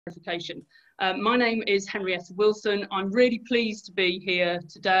Nonproliferation. My name is Henrietta Wilson. I'm really pleased to be here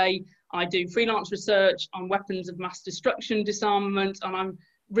today. I do freelance research on weapons of mass destruction disarmament, and I'm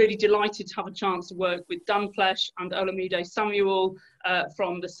really delighted to have a chance to work with Dan Plesh and Olamide Samuel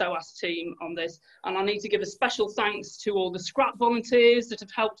from the SOAS team on this. And I need to give a special thanks to all the scrap volunteers that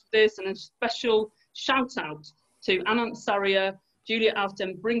have helped with this, and a special shout out to Anant Saria, Julia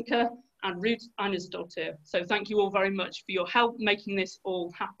Alten-Brinker, and Ruth Einersdottir. So thank you all very much for your help making this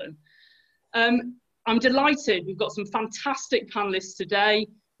all happen. I'm delighted, we've got some fantastic panellists today.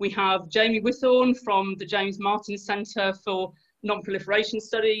 We have Jamie Withorne from the James Martin Centre for Nonproliferation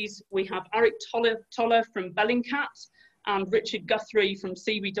Studies. We have Aric Toler from Bellingcat and Richard Guthrie from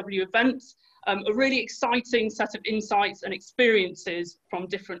CBW Events. A really exciting set of insights and experiences from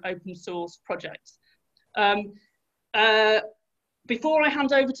different open source projects. Before I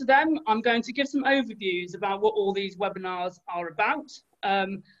hand over to them, I'm going to give some overviews about what all these webinars are about,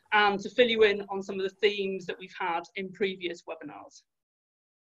 and to fill you in on some of the themes that we've had in previous webinars.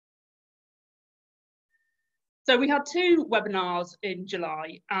 So we had 2 webinars in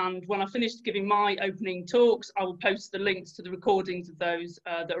July, and when I finished giving my opening talks, I will post the links to the recordings of those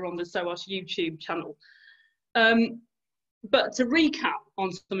that are on the SOAS YouTube channel. But to recap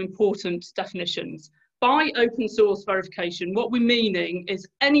on some important definitions, by open source verification, what we're meaning is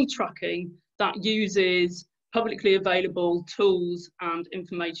any tracking that uses publicly available tools and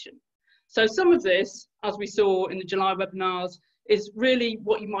information. So some of this, as we saw in the July webinars, is really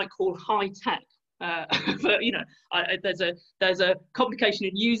what you might call high tech. But you know, there's a complication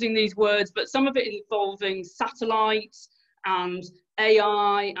in using these words, but some of it involving satellites and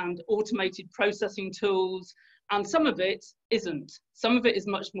AI and automated processing tools, and some of it isn't. Some of it is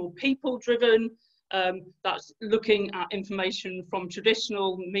much more people driven. That's looking at information from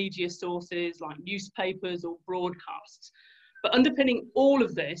traditional media sources like newspapers or broadcasts. But underpinning all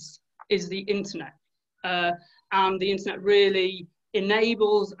of this is the internet. And the internet really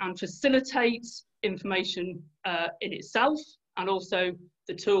enables and facilitates information in itself, and also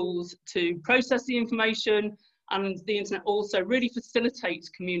the tools to process the information. And the internet also really facilitates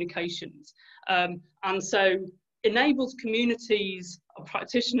communications. And so enables communities of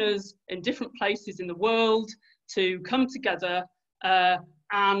practitioners in different places in the world to come together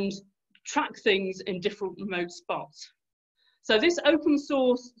and track things in different remote spots. So this open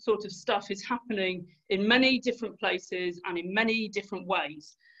source sort of stuff is happening in many different places and in many different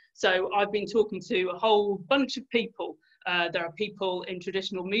ways. So I've been talking to a whole bunch of people. There are people in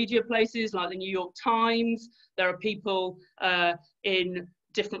traditional media places like the New York Times. There are people in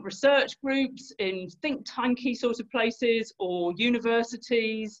different research groups, in think tanky sort of places or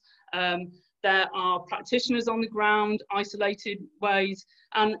universities. There are practitioners on the ground, isolated ways,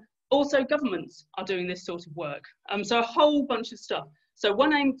 and also governments are doing this sort of work. So a whole bunch of stuff. So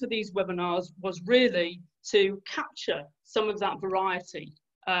one aim for these webinars was really to capture some of that variety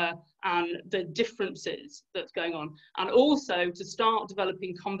and the differences that's going on, and also to start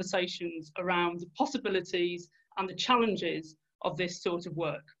developing conversations around the possibilities and the challenges of this sort of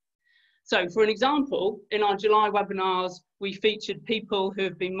work. So for an example, in our July webinars, we featured people who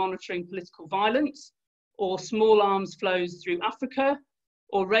have been monitoring political violence or small arms flows through Africa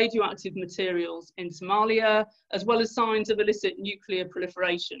or radioactive materials in Somalia, as well as signs of illicit nuclear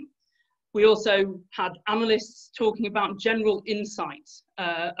proliferation. We also had analysts talking about general insights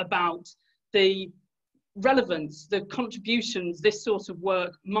about the relevance, the contributions this sort of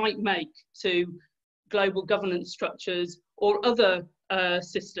work might make to global governance structures or other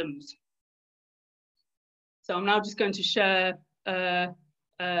systems. So I'm now just going to share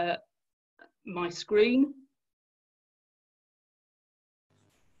my screen.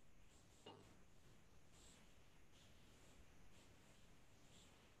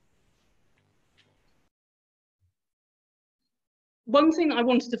 One thing I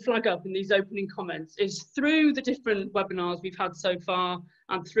wanted to flag up in these opening comments is through the different webinars we've had so far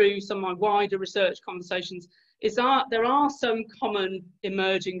and through some of my wider research conversations, is that there are some common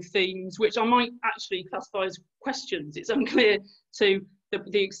emerging themes which I might actually classify as questions. It's unclear to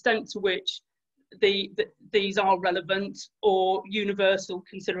the extent to which these are relevant or universal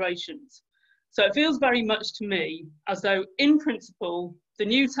considerations. So it feels very much to me as though, in principle, the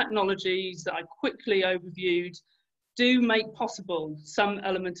new technologies that I quickly overviewed do make possible some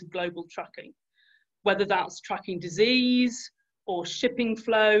element of global tracking, whether that's tracking disease or shipping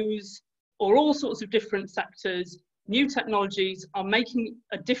flows or all sorts of different sectors. New technologies are making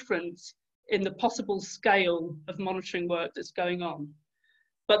a difference in the possible scale of monitoring work that's going on.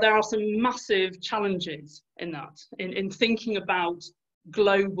 But there are some massive challenges in that, in thinking about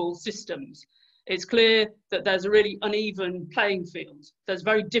global systems. it's clear that there's a really uneven playing field. There's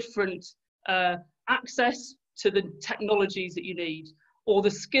very different access to the technologies that you need, or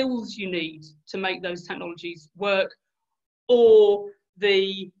the skills you need to make those technologies work, or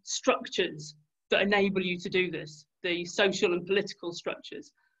the structures that enable you to do this, the social and political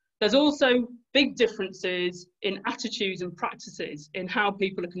structures. There's also big differences in attitudes and practices in how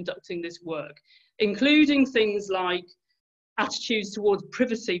people are conducting this work, including things like attitudes towards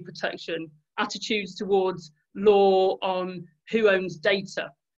privacy protection, attitudes towards law on who owns data.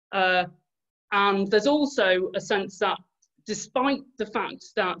 And there's also a sense that despite the fact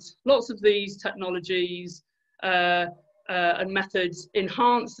that lots of these technologies and methods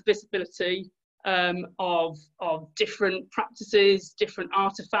enhance the visibility of different practices, different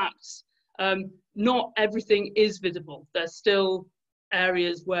artifacts, not everything is visible. There's still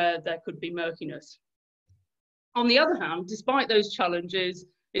areas where there could be murkiness. On the other hand, despite those challenges,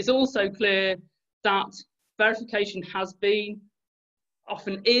 it's also clear that verification has been,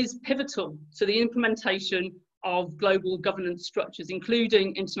 often is, pivotal to the implementation of global governance structures,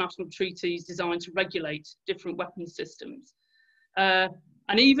 including international treaties designed to regulate different weapons systems. And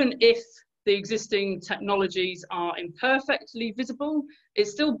even if the existing technologies are imperfectly visible,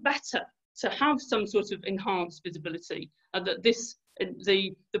 it's still better to have some sort of enhanced visibility, and that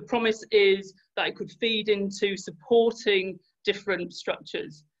the promise is that it could feed into supporting different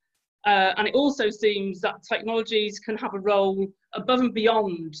structures. And it also seems that technologies can have a role above and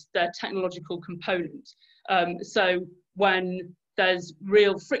beyond their technological component. So when there's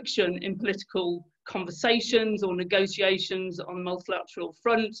real friction in political conversations or negotiations on the multilateral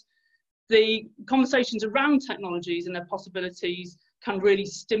front, the conversations around technologies and their possibilities can really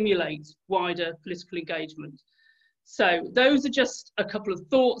stimulate wider political engagement. So those are just a couple of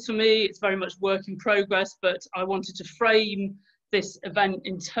thoughts for me. It's very much work in progress, but I wanted to frame this event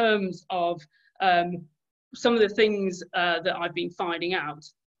in terms of some of the things that I've been finding out.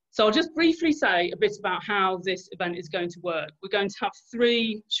 So I'll just briefly say a bit about how this event is going to work. We're going to have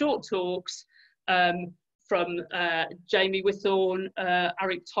 3 short talks from Jamie Withorne,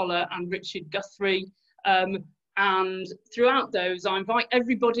 Aric Toler and Richard Guthrie. And throughout those, I invite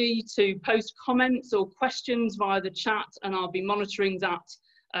everybody to post comments or questions via the chat, and I'll be monitoring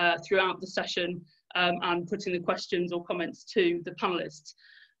that throughout the session and putting the questions or comments to the panelists.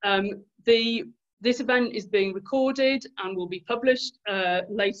 This event is being recorded and will be published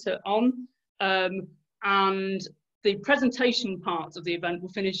later on. And the presentation part of the event will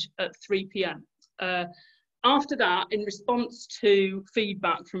finish at 3 p.m. After that, in response to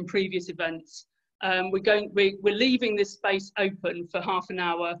feedback from previous events, we're leaving this space open for half an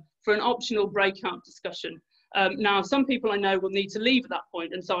hour for an optional breakout discussion. Now, some people I know will need to leave at that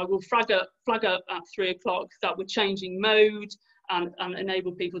point, and so I will flag up at 3 o'clock that we're changing mode and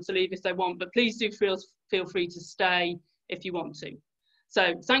enable people to leave if they want, but please do feel free to stay if you want to.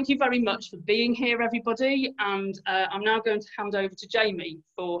 So thank you very much for being here, everybody, and I'm now going to hand over to Jamie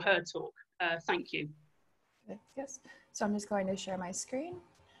for her talk. Thank you. Yes, so I'm just going to share my screen.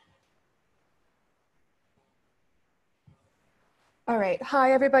 All right,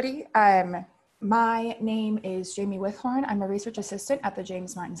 hi everybody. My name is Jamie Withorne. I'm a research assistant at the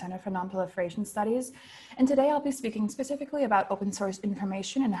James Martin Center for Nonproliferation Studies. And today I'll be speaking specifically about open source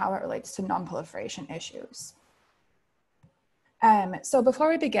information and how it relates to nonproliferation issues. So before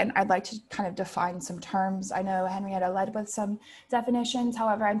we begin, I'd like to kind of define some terms. I know Henrietta led with some definitions.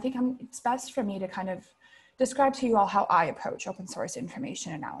 However, I think it's best for me to kind of describe to you all how I approach open source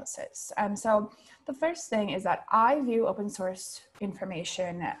information analysis. So the first thing is that I view open source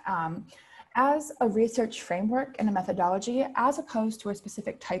information as a research framework and a methodology, as opposed to a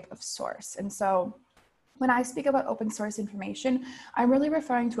specific type of source. And so when I speak about open source information, I'm really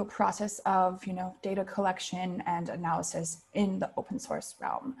referring to a process of, data collection and analysis in the open source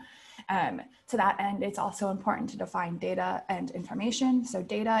realm. To that end, it's also important to define data and information. So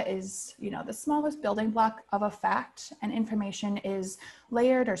data is, the smallest building block of a fact, and information is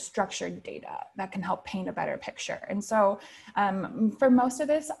layered or structured data that can help paint a better picture. And so for most of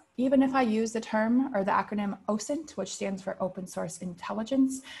this, even if I use the term or the acronym OSINT, which stands for Open Source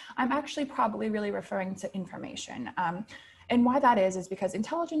Intelligence, I'm actually probably really referring to information. And why that is because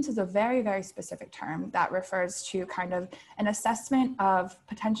intelligence is a very, very specific term that refers to kind of an assessment of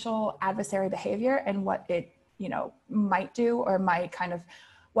potential adversary behavior and what it, might do, or might kind of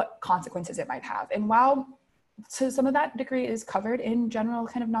what consequences it might have. And while so some of that degree is covered in general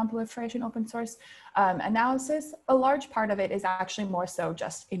kind of nonproliferation open source analysis, a large part of it is actually more so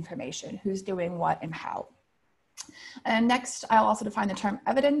just information, who's doing what and how. And next, I'll also define the term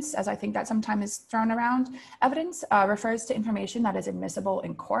evidence, as I think that sometimes is thrown around. Evidence refers to information that is admissible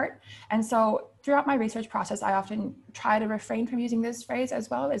in court. And so throughout my research process, I often try to refrain from using this phrase as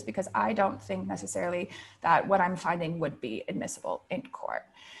well, is because I don't think necessarily that what I'm finding would be admissible in court.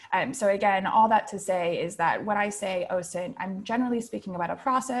 So again, all that to say is that when I say OSINT, I'm generally speaking about a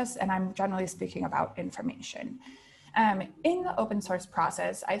process, and I'm generally speaking about information. In the open source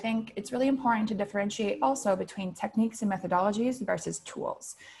process, I think it's really important to differentiate also between techniques and methodologies versus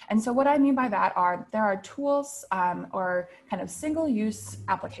tools. And so what I mean by that are, there are tools or kind of single use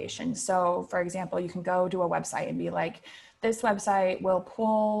applications. So for example, you can go to a website and be like, this website will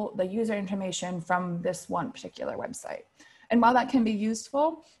pull the user information from this one particular website. And while that can be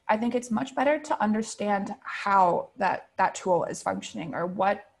useful, I think it's much better to understand how that tool is functioning, or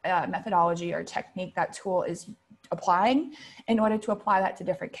what methodology or technique that tool is applying in order to apply that to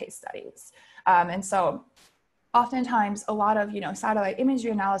different case studies. And so oftentimes a lot of, satellite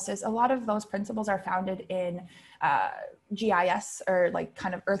imagery analysis, a lot of those principles are founded in GIS, or like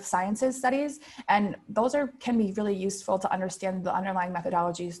kind of earth sciences studies. And those can be really useful to understand the underlying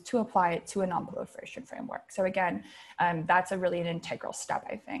methodologies to apply it to a non-proliferation framework. So again, that's an integral step,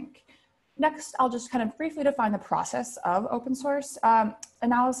 I think. Next, I'll just kind of briefly define the process of open source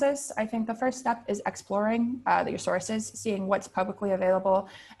analysis. I think the first step is exploring your sources, seeing what's publicly available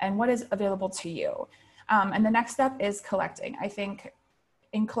and what is available to you. And the next step is collecting. I think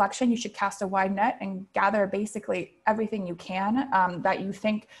in collection, you should cast a wide net and gather basically everything you can that you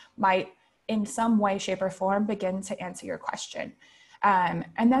think might in some way, shape, or form begin to answer your question.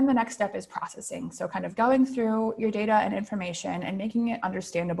 And then the next step is processing. So kind of going through your data and information and making it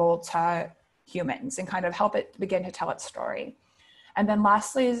understandable to humans and kind of help it begin to tell its story. And then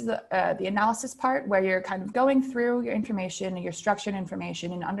lastly is the analysis part, where you're kind of going through your information and your structured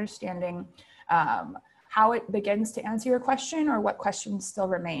information and understanding how it begins to answer your question, or what questions still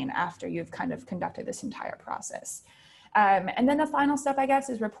remain after you've kind of conducted this entire process. And then the final step, I guess,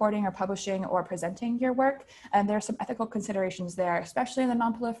 is reporting or publishing or presenting your work. And there are some ethical considerations there, especially in the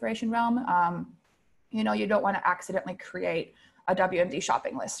non-proliferation realm. You don't want to accidentally create a WMD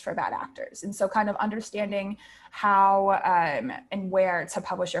shopping list for bad actors. And so kind of understanding how and where to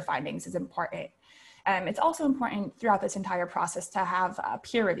publish your findings is important. It's also important throughout this entire process to have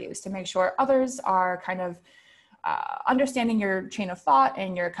peer reviews to make sure others are kind of understanding your chain of thought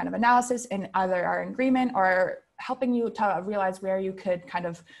and your kind of analysis, and either are in agreement or helping you to realize where you could kind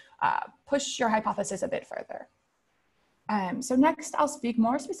of push your hypothesis a bit further. So next, I'll speak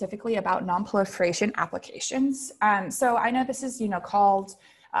more specifically about non-proliferation applications. So I know this is, called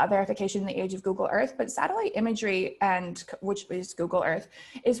verification in the age of Google Earth, but satellite imagery, which is Google Earth,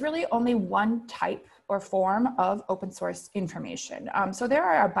 is really only one type or form of open source information. So there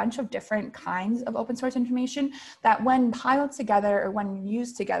are a bunch of different kinds of open source information that, when piled together or when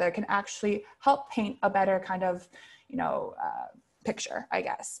used together, can actually help paint a better kind of, picture, I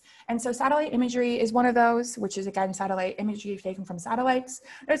guess. And so satellite imagery is one of those, which is again satellite imagery taken from satellites.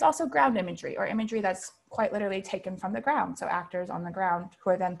 There's also ground imagery, or imagery that's quite literally taken from the ground. So actors on the ground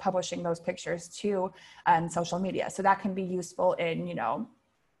who are then publishing those pictures to social media. So that can be useful in,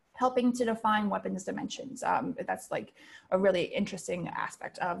 helping to define weapons dimensions. That's like a really interesting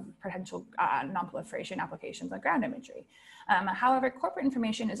aspect of potential non-proliferation applications like ground imagery. However, corporate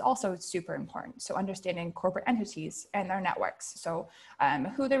information is also super important. So understanding corporate entities and their networks. So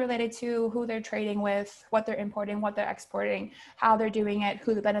who they're related to, who they're trading with, what they're importing, what they're exporting, how they're doing it,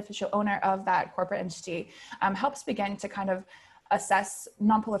 who the beneficial owner of that corporate entity, helps begin to kind of assess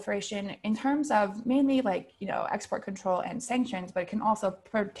non-proliferation in terms of mainly export control and sanctions, but it can also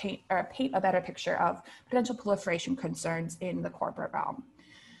paint a better picture of potential proliferation concerns in the corporate realm.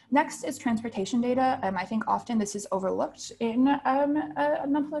 Next is transportation data. I think often this is overlooked in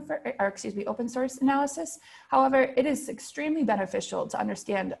open source analysis. However, it is extremely beneficial to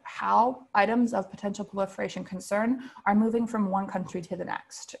understand how items of potential proliferation concern are moving from one country to the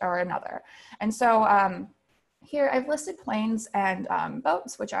next or another. And so here I've listed planes and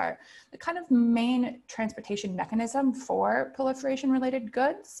boats, which are the kind of main transportation mechanism for proliferation related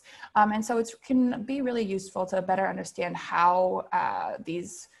goods. And so it can be really useful to better understand how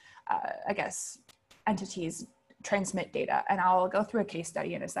these entities transmit data. And I'll go through a case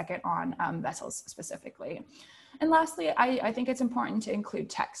study in a second on vessels specifically. And lastly, I think it's important to include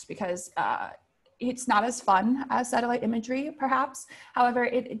text because it's not as fun as satellite imagery, perhaps. However,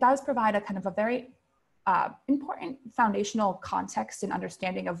 it does provide a kind of a very important foundational context and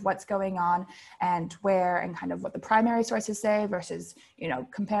understanding of what's going on and where, and kind of what the primary sources say versus,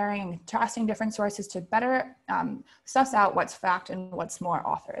 comparing and contrasting different sources to better suss out what's fact and what's more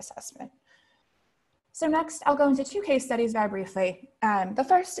author assessment. So next, I'll go into two case studies very briefly. The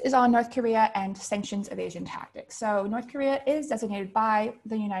first is on North Korea and sanctions evasion tactics. So North Korea is designated by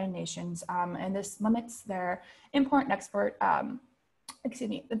the United Nations, and this limits their import and export,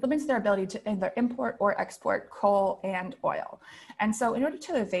 it limits their ability to either import or export coal and oil. And so in order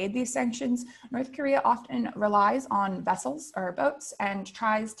to evade these sanctions, North Korea often relies on vessels or boats and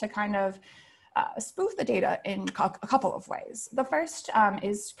tries to kind of spoof the data in a couple of ways. The first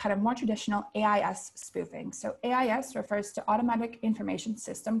is kind of more traditional AIS spoofing. So AIS refers to Automatic Information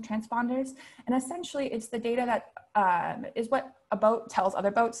System Transponders, and essentially it's the data that is what a boat tells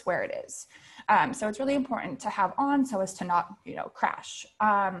other boats where it is. So it's really important to have on so as to not, crash.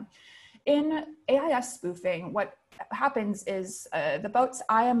 In AIS spoofing, what happens is the boat's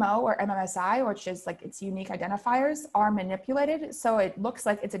IMO or MMSI, which is like its unique identifiers, are manipulated so it looks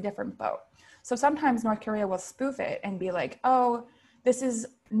like it's a different boat. So sometimes North Korea will spoof it and be like, oh, this is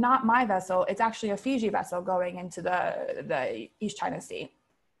not my vessel, it's actually a Fiji vessel going into the East China Sea,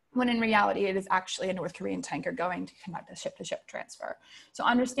 when in reality it is actually a North Korean tanker going to conduct a ship-to-ship transfer. So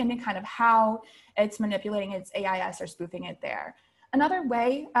understanding kind of how it's manipulating its AIS or spoofing it there. Another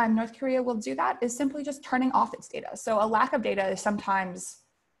way North Korea will do that is simply just turning off its data. So a lack of data is sometimes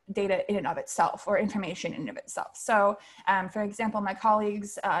data in and of itself or information in and of itself. So for example, my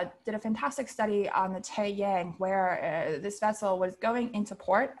colleagues did a fantastic study on the Taeyang where this vessel was going into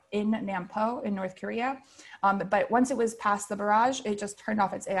port in Nampo in North Korea. But once it was past the barrage, it just turned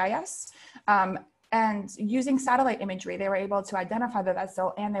off its AIS. And using satellite imagery, they were able to identify the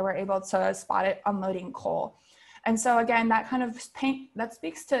vessel and they were able to spot it unloading coal. And so again, that kind of that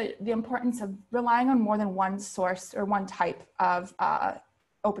speaks to the importance of relying on more than one source or one type of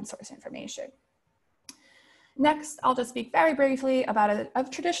open source information. Next, I'll just speak very briefly about a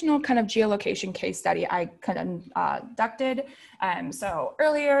traditional kind of geolocation case study I kind of conducted. So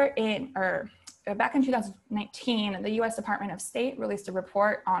earlier back in 2019, the US Department of State released a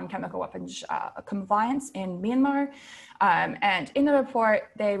report on chemical weapons compliance in Myanmar. And in the report,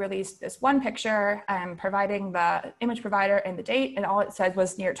 they released this one picture providing the image provider and the date, and all it said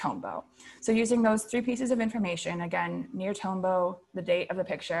was near Tombo. So using those three pieces of information, again, near Tombo, the date of the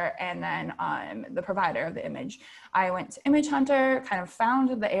picture, and then the provider of the image, I went to Image Hunter, kind of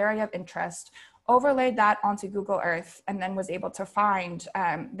found the area of interest, overlaid that onto Google Earth, and then was able to find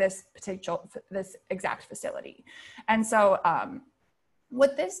this exact facility. And so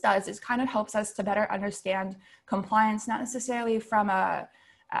what this does is kind of helps us to better understand compliance, not necessarily from a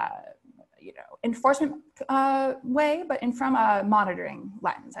enforcement way, but from a monitoring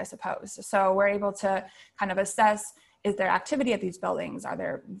lens, I suppose. So we're able to kind of assess, is there activity at these buildings? Are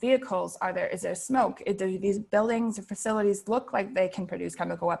there vehicles? Is there smoke? Do these buildings or facilities look like they can produce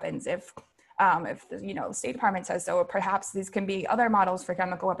chemical weapons? If the State Department says so, or perhaps these can be other models for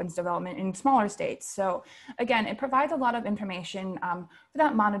chemical weapons development in smaller states. So again, it provides a lot of information for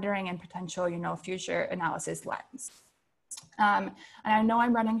that monitoring and potential, future analysis lens. And I know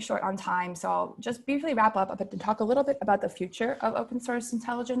I'm running short on time, so I'll just briefly wrap up and talk a little bit about the future of open source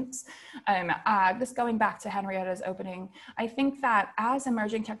intelligence. Just going back to Henrietta's opening, I think that as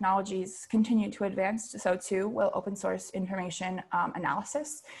emerging technologies continue to advance, so too will open source information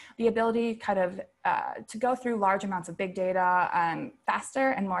analysis. The ability kind of to go through large amounts of big data faster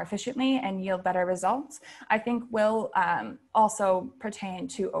and more efficiently and yield better results, I think will also pertain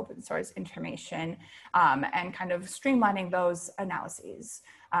to open source information and kind of streamlining those analyses.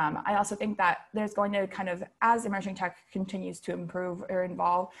 I also think that there's going to kind of, as emerging tech continues to improve or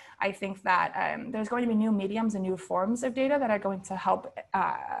evolve, I think that there's going to be new mediums and new forms of data that are going to help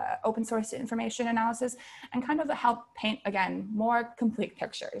open source information analysis and kind of help paint, again, more complete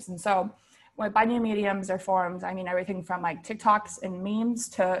pictures. And so by new mediums or forms, I mean everything from like TikToks and memes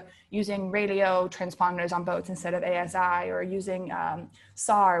to using radio transponders on boats instead of ASI, or using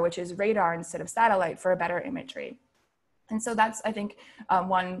SAR, which is radar instead of satellite, for a better imagery. And so that's, I think,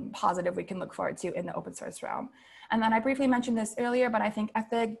 one positive we can look forward to in the open source realm. And then I briefly mentioned this earlier, but I think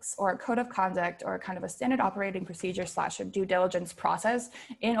ethics or code of conduct or kind of a standard operating procedure / a due diligence process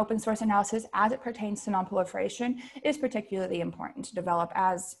in open source analysis as it pertains to nonproliferation is particularly important to develop,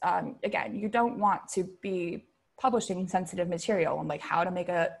 as, again, you don't want to be publishing sensitive material on like how to make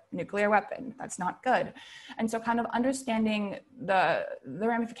a nuclear weapon. That's not good. And so kind of understanding the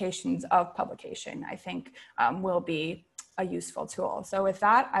ramifications of publication, I think, will be a useful tool. So with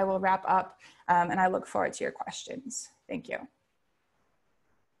that, I will wrap up and I look forward to your questions. Thank you.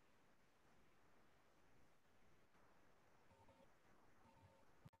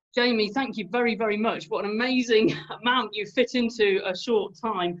 Jamie, thank you very, very much. What an amazing amount you fit into a short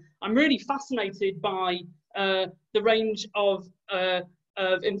time. I'm really fascinated by the range of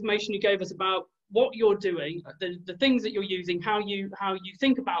information you gave us about what you're doing, the things that you're using, how you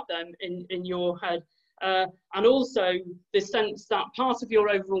think about them in your head, and also the sense that part of your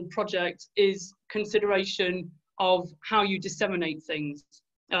overall project is consideration of how you disseminate things,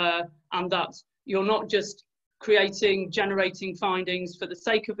 and that you're not just generating findings for the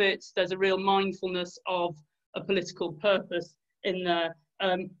sake of it. There's a real mindfulness of a political purpose in there.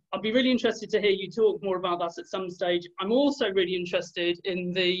 I'd be really interested to hear you talk more about that at some stage. I'm also really interested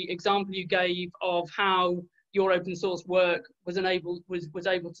in the example you gave of how your open source work was able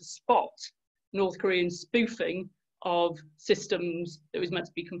to spot North Korean spoofing of systems that it was meant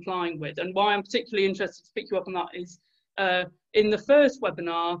to be complying with. And why I'm particularly interested to pick you up on that is in the first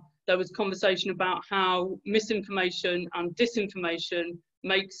webinar, there was conversation about how misinformation and disinformation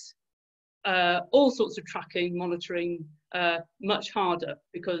makes all sorts of tracking, monitoring much harder,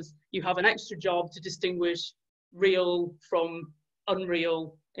 because you have an extra job to distinguish real from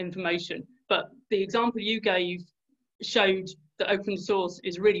unreal information. But the example you gave showed that open source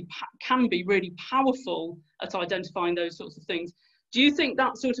is can be really powerful at identifying those sorts of things. Do you think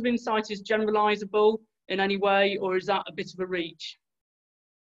that sort of insight is generalizable in any way, or is that a bit of a reach?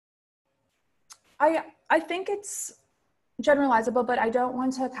 I think it's generalizable, but I don't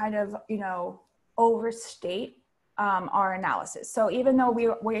want to kind of, overstate our analysis. So even though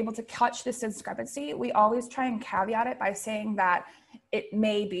we're able to catch this discrepancy, we always try and caveat it by saying that it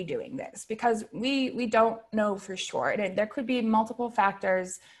may be doing this, because we don't know for sure. And there could be multiple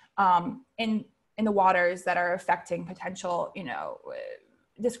factors in the waters that are affecting potential,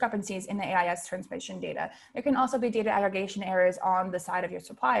 discrepancies in the AIS transmission data. There can also be data aggregation errors on the side of your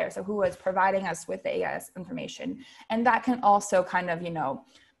supplier, so who is providing us with the AIS information. And that can also kind of,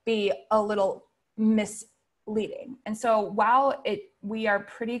 be a little misleading. And so while we are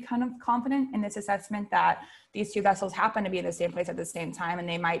pretty kind of confident in this assessment that these two vessels happen to be in the same place at the same time, and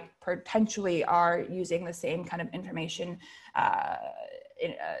they might potentially are using the same kind of information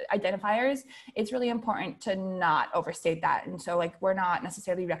identifiers, it's really important to not overstate that. And so we're not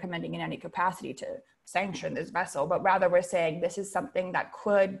necessarily recommending in any capacity to sanction this vessel, but rather we're saying this is something that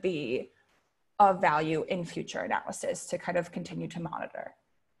could be of value in future analysis to kind of continue to monitor.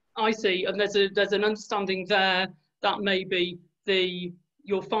 I see, and there's an understanding there that maybe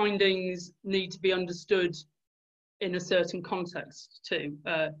your findings need to be understood in a certain context too.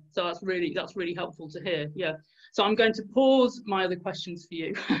 So that's really helpful to hear. Yeah. So I'm going to pause my other questions for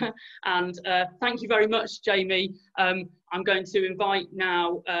you, and thank you very much, Jamie. I'm going to invite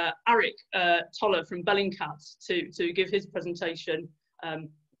now Aric Toler from Bellingcat to give his presentation.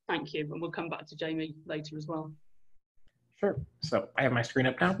 Thank you, and we'll come back to Jamie later as well. Sure. So I have my screen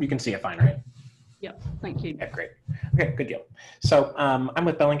up now. You can see it fine, right? Yeah, thank you. Yeah, great. Okay, good deal. So I'm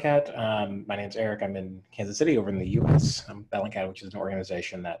with Bellingcat. My name's Aric. I'm in Kansas City over in the US. Bellingcat, which is an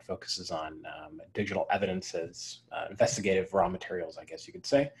organization that focuses on digital evidence as investigative raw materials, I guess you could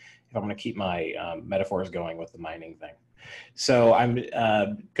say, if I want to keep my metaphors going with the mining thing. So I'm going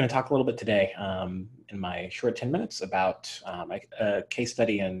to talk a little bit today in my short 10 minutes about a case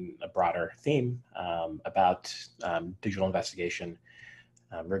study and a broader theme about digital investigation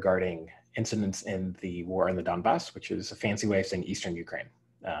regarding incidents in the war in the Donbass, which is a fancy way of saying Eastern Ukraine.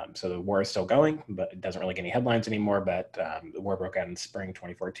 So the war is still going, but it doesn't really get any headlines anymore, but the war broke out in spring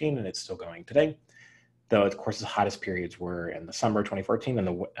 2014 and it's still going today. Though, of course, the hottest periods were in the summer 2014 and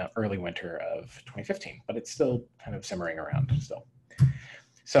the early winter of 2015, but it's still kind of simmering around still.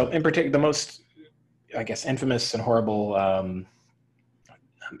 So in particular, the most, I guess, infamous and horrible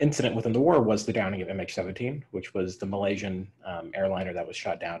incident within the war was the downing of MH17, which was the Malaysian airliner that was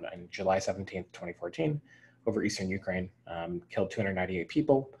shot down on July 17th, 2014 over Eastern Ukraine, killed 298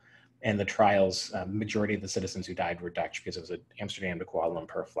 people. And the trials, majority of the citizens who died were Dutch because it was an Amsterdam to Kuala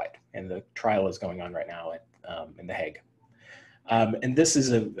Lumpur flight. And the trial is going on right now in The Hague. And this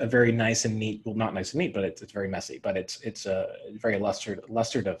is a very nice and neat, well, not nice and neat, but it's very messy, but it's a very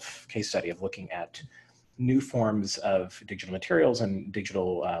illustrative case study of looking at new forms of digital materials and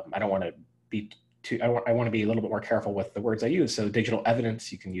digital, I want to be a little bit more careful with the words I use. So digital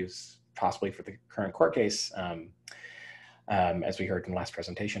evidence you can use possibly for the current court case. As we heard in the last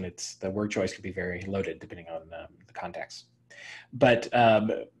presentation, the word choice could be very loaded depending on the context. But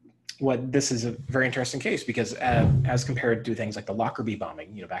what this is a very interesting case because as compared to things like the Lockerbie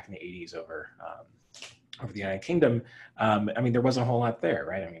bombing, back in the 80s over the United Kingdom, I mean, there wasn't a whole lot there,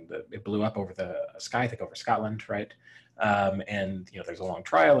 right? I mean, it blew up over the sky, I think over Scotland, right? And, there's a long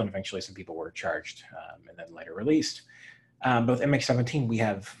trial and eventually some people were charged and then later released. But with MH17, we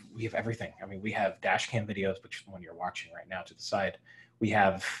have everything. I mean, we have dash cam videos, which is the one you're watching right now to the side. We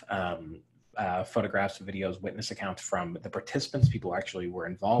have photographs, videos, witness accounts from the participants, people who actually were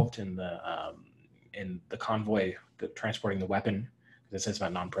involved in the in the convoy transporting the weapon. This is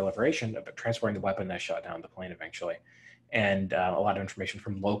about non-proliferation, but transporting the weapon that shot down the plane eventually. And a lot of information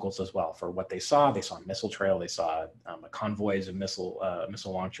from locals as well for what they saw. They saw a missile trail. They saw convoys of missile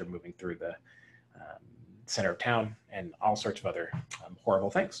launcher moving through the center of town, and all sorts of other horrible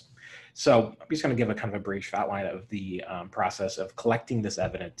things. So I'm just going to give a kind of a brief outline of the process of collecting this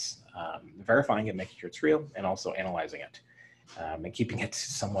evidence, verifying it, making sure it's real, and also analyzing it, and keeping it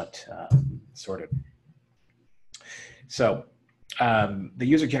somewhat sorted. So the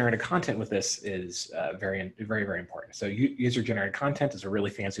user-generated content with this is very, very important. So user-generated content is a really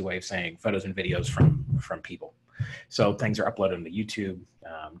fancy way of saying photos and videos from people. So things are uploaded into YouTube,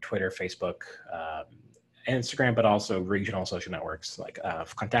 Twitter, Facebook, Instagram, but also regional social networks like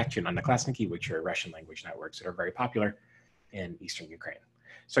Kontakty and Odnoklassniki, which are Russian language networks that are very popular in Eastern Ukraine.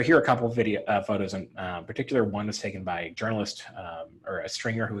 So here are a couple of video photos in particular. One was taken by a journalist or a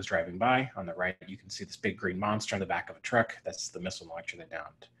stringer who was driving by. On the right, you can see this big green monster in the back of a truck. That's the missile launcher that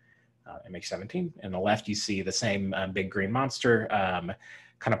downed MH17. And on the left, you see the same big green monster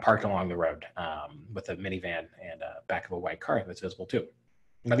kind of parked along the road with a minivan and back of a white car that's visible too.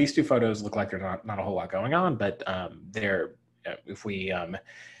 Now, these two photos look like there's not a whole lot going on, but if we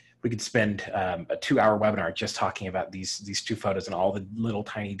could spend a 2-hour webinar just talking about these two photos and all the little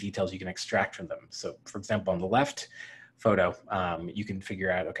tiny details you can extract from them. So, for example, on the left photo, you can figure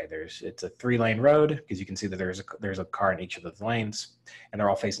out, okay, it's a 3-lane road because you can see that there's a car in each of those lanes, and they're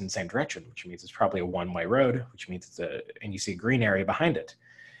all facing the same direction, which means it's probably a one-way road, which means and you see a green area behind it.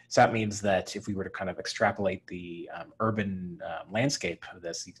 So that means that if we were to kind of extrapolate the urban landscape of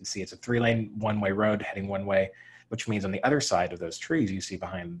this, you can see it's a 3-lane one-way road heading one way, which means on the other side of those trees you see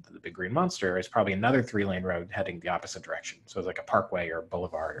behind the big green monster is probably another 3-lane road heading the opposite direction. So it's like a parkway or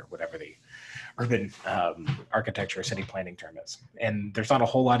boulevard or whatever the urban architecture or city planning term is. And there's not a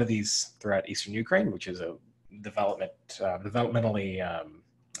whole lot of these throughout Eastern Ukraine, which is a developmentally,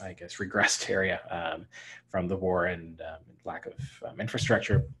 I guess, regressed area from the war and lack of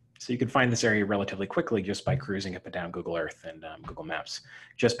infrastructure. So you can find this area relatively quickly just by cruising up and down Google Earth and Google Maps,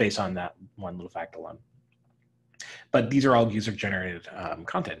 just based on that one little fact alone. But these are all user-generated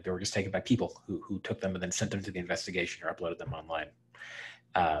content. They were just taken by people who took them and then sent them to the investigation or uploaded them online.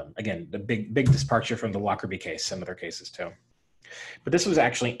 Again, the big departure from the Lockerbie case and other cases too. But this was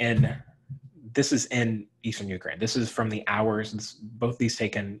actually this is in Eastern Ukraine. This is from the hours, both these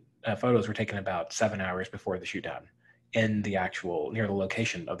photos were taken about 7 hours before the shootdown in the near the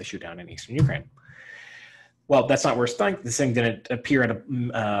location of the shootdown in Eastern Ukraine. Well, that's not worth saying. This thing didn't appear at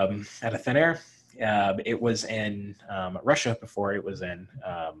a thin air. It was in Russia before it was in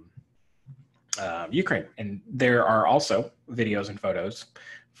Ukraine. And there are also videos and photos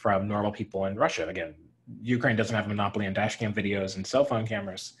from normal people in Russia. Again, Ukraine doesn't have a monopoly on dash cam videos and cell phone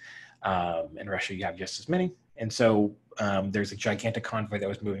cameras. In Russia, you have just as many. And so there's a gigantic convoy that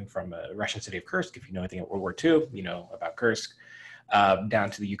was moving from the Russian city of Kursk. If you know anything about World War II, you know about Kursk, down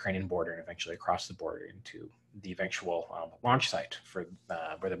to the Ukrainian border and eventually across the border into the eventual launch site for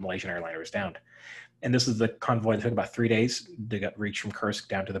where the Malaysian airliner was downed. And this is the convoy that took about 3 days to reach from Kursk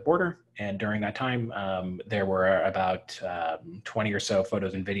down to the border. And during that time, there were about 20 or so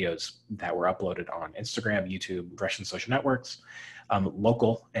photos and videos that were uploaded on Instagram, YouTube, Russian social networks,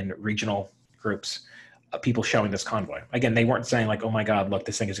 local and regional groups, people showing this convoy. Again, they weren't saying like, oh my God, look,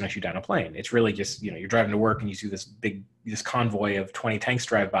 this thing is going to shoot down a plane. It's really just, you're driving to work and you see this convoy of 20 tanks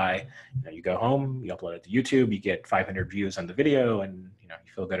drive by. You go home, you upload it to YouTube, you get 500 views on the video, and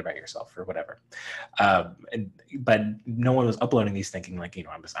you feel good about yourself or whatever. But no one was uploading these thinking like,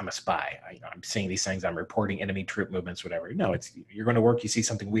 I'm a spy. I'm seeing these things, I'm reporting enemy troop movements, whatever. No, you're going to work, you see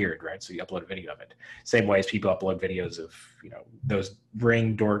something weird, right? So you upload a video of it. Same way as people upload videos of, those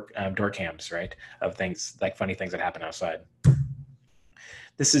Ring door cams, right? Of things like funny things that happen outside.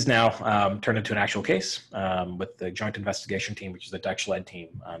 This is now turned into an actual case with the joint investigation team, which is the Dutch-led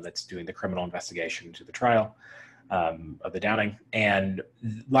team that's doing the criminal investigation into the trial of the downing. And a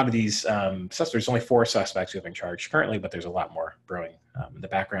lot of these there's only 4 suspects who have been charged currently, but there's a lot more brewing in the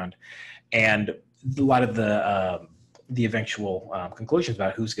background. And a lot of the eventual conclusions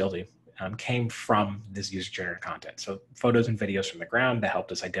about who's guilty came from this user-generated content. So photos and videos from the ground that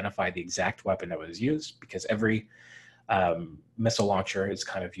helped us identify the exact weapon that was used, because every missile launcher is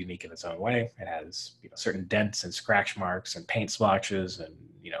kind of unique in its own way. It has certain dents and scratch marks and paint splotches, and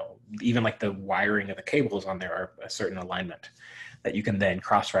even like the wiring of the cables on there are a certain alignment. that you can then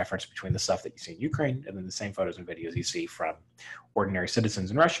cross-reference between the stuff that you see in Ukraine and then the same photos and videos you see from ordinary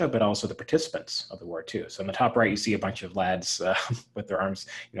citizens in Russia, but also the participants of the war too. So on the top right, you see a bunch of lads with their arms,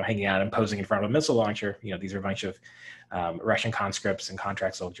 hanging out and posing in front of a missile launcher. These are a bunch of Russian conscripts and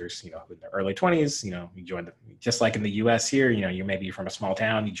contract soldiers, in their early 20s. You join just like in the US here, you may be from a small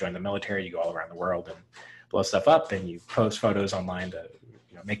town, you join the military, you go all around the world and blow stuff up, and you post photos online to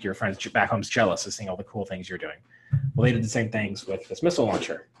make your friends back home jealous of seeing all the cool things you're doing. Well, they did the same things with this missile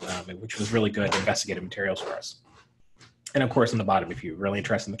launcher, which was really good investigative materials for us. And of course, on the bottom, if you're really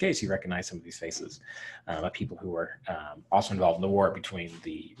interested in the case, you recognize some of these faces of people who were also involved in the war between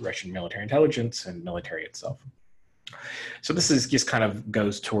the Russian military intelligence and military itself. So this is just kind of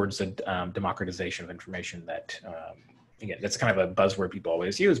goes towards a democratization of information that, again, that's kind of a buzzword people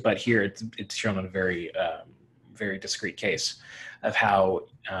always use, but here it's shown in a very, very discrete case of how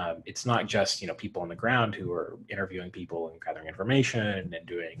it's not just, people on the ground who are interviewing people and gathering information and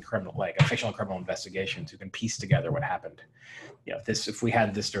doing official and criminal investigations who can piece together what happened. If we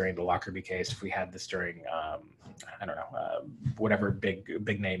had this during the Lockerbie case, if we had this during, I don't know, whatever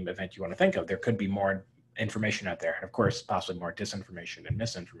big name event you want to think of, there could be more information out there. And of course, possibly more disinformation and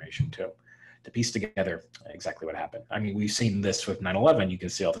misinformation too, to piece together exactly what happened. I mean, we've seen this with 9/11. You can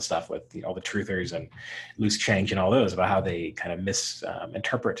see all the stuff with all the truthers and loose change and all those about how they kind of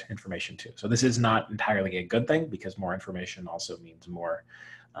misinterpret information too. So this is not entirely a good thing, because more information also means more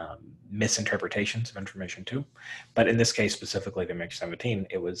misinterpretations of information too. But in this case, specifically the MH17,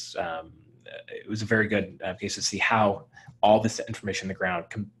 it was a very good case to see how all this information on the ground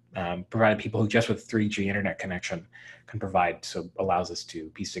provided people who just with 3G internet connection can provide, so allows us to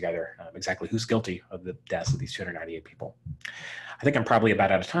piece together exactly who's guilty of the deaths of these 298 people. I think I'm probably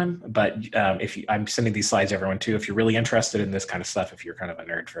about out of time, but I'm sending these slides to everyone too. If you're really interested in this kind of stuff, if you're kind of a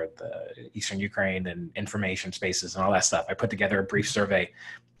nerd for the Eastern Ukraine and information spaces and all that stuff, I put together a brief survey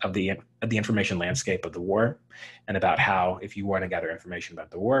of the information landscape of the war, and about how, if you want to gather information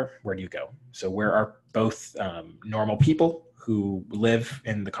about the war, where do you go? So where are both normal people who live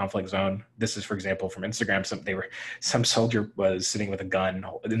in the conflict zone? This is, for example, from Instagram. Some soldier was sitting with a gun.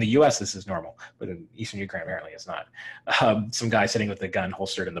 In the U.S., this is normal, but in Eastern Ukraine, apparently it's not. Some guy sitting with a gun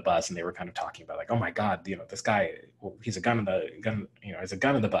holstered in the bus, and they were kind of talking about oh my God, this guy, he's a gun in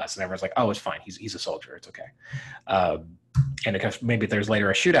the bus, and everyone's like, oh, it's fine, he's a soldier, it's okay. And maybe there's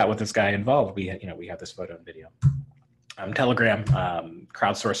later a shootout with this guy involved. We have this photo and video. Telegram,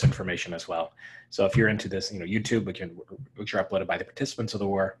 crowdsourced information as well. So if you're into this, YouTube, which are uploaded by the participants of the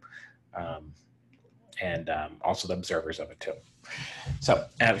war, and also the observers of it too. So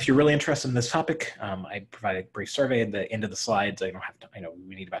if you're really interested in this topic, I provide a brief survey at the end of the slides. I don't have to,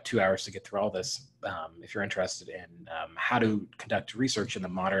 we need about 2 hours to get through all this. If you're interested in how to conduct research in the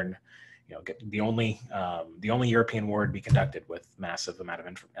modern, the only European war to be conducted with massive amount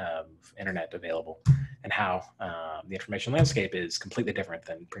of internet available, and how the information landscape is completely different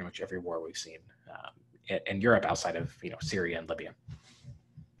than pretty much every war we've seen in Europe outside of Syria and Libya.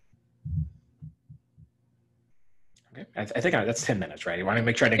 Okay, I think that's 10 minutes, right? You want to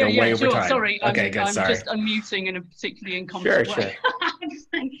make sure I didn't go way over time. Sorry, okay, good. I'm just unmuting in a particularly incompetent way.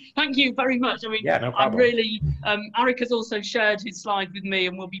 Thank you very much. I mean, yeah, no problem. I'm really, Aric has also shared his slides with me,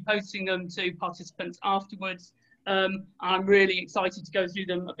 and we'll be posting them to participants afterwards. I'm really excited to go through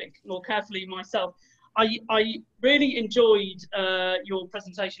them a bit more carefully myself. I really enjoyed your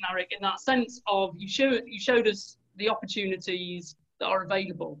presentation, Aric, in that sense of you showed us the opportunities that are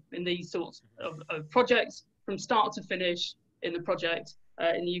available in these sorts of projects from start to finish in the project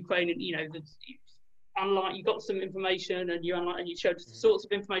in the Ukraine. And you got some information, and you showed us the sorts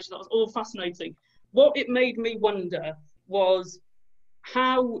of information that was all fascinating. What it made me wonder was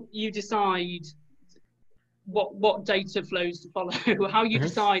how you decide what data flows to follow, how you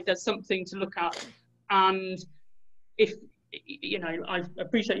decide there's something to look at. And if, I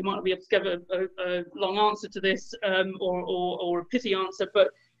appreciate you might not be able to give a long answer to this or a pithy answer, but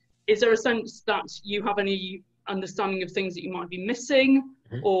is there a sense that you have any understanding of things that you might be missing,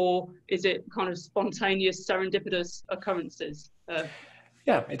 or is it kind of spontaneous, serendipitous occurrences?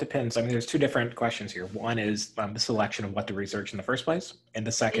 Yeah, it depends. I mean, there's two different questions here. One is the selection of what to research in the first place, and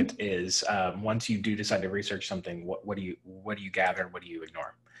the second is once you do decide to research something, what do you gather and what do you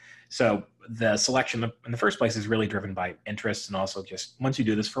ignore? So the selection in the first place is really driven by interest, and also just once you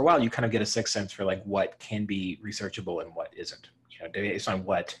do this for a while, you kind of get a sixth sense for what can be researchable and what isn't. Based on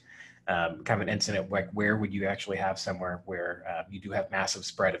what kind of an incident, where would you actually have somewhere where you do have massive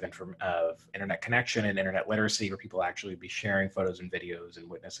spread of internet connection and internet literacy, where people actually be sharing photos and videos and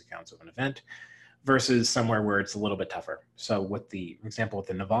witness accounts of an event, versus somewhere where it's a little bit tougher. So with the example with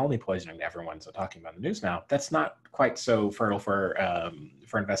the Navalny poisoning that everyone's talking about in the news now, that's not quite so fertile for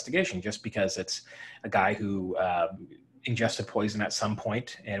investigation, just because it's a guy who ingested poison at some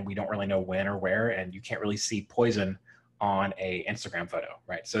point, and we don't really know when or where, and you can't really see poison on a Instagram photo,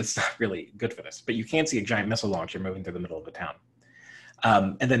 right? So it's not really good for this, but you can see a giant missile launcher moving through the middle of the town.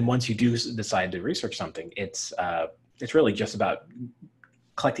 And then once you do decide to research something, it's really just about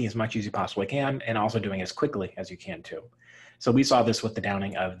collecting as much as you possibly can, and also doing as quickly as you can too. So we saw this with the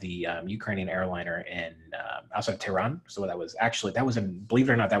downing of the Ukrainian airliner in outside of Tehran. So that was in, believe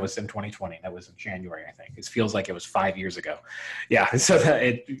it or not, that was in 2020. That was in January, I think. It feels like it was 5 years ago. Yeah, so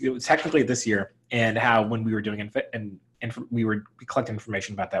it was technically this year. And how when we were doing we collecting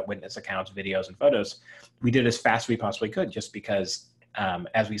information about that, witness accounts, videos, and photos, we did as fast as we possibly could, just because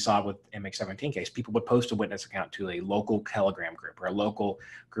as we saw with MH17 case, people would post a witness account to a local Telegram group or a local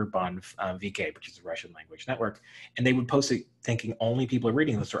group on VK, which is a Russian language network, and they would post it thinking only people are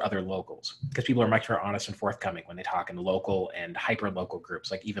reading this are other locals, because people are much more honest and forthcoming when they talk in local and hyper-local groups,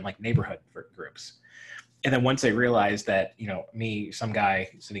 like even like neighborhood groups. And then once they realize that, some guy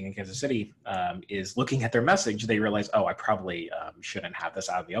sitting in Kansas City is looking at their message, they realize, oh, I probably shouldn't have this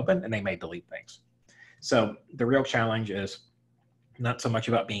out in the open, and they may delete things. So the real challenge is not so much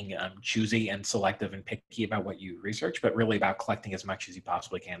about being choosy and selective and picky about what you research, but really about collecting as much as you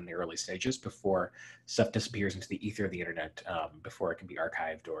possibly can in the early stages before stuff disappears into the ether of the internet, before it can be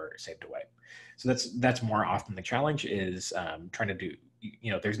archived or saved away. So that's more often the challenge, is trying to do,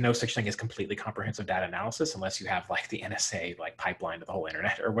 there's no such thing as completely comprehensive data analysis unless you have like the NSA like pipeline to the whole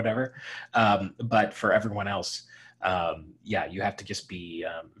internet or whatever. But for everyone else, you have to just be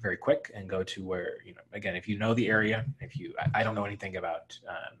very quick and go to where, again, if you know the area, I don't know anything about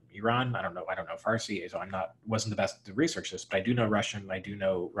Iran, I don't know Farsi, so wasn't the best to research this, but I do know Russian, I do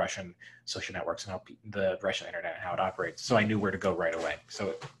know Russian social networks and how the Russian internet and how it operates, so I knew where to go right away.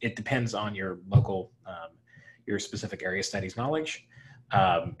 So it depends on your local, your specific area studies knowledge.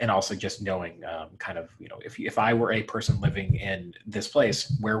 And also just knowing if I were a person living in this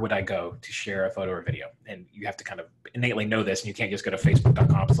place, where would I go to share a photo or video? And you have to kind of innately know this, and you can't just go to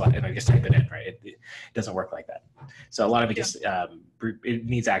facebook.com and just type it in, right? It doesn't work like that. So a lot of it just, it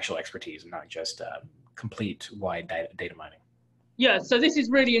needs actual expertise and not just complete wide data mining. Yeah, so this is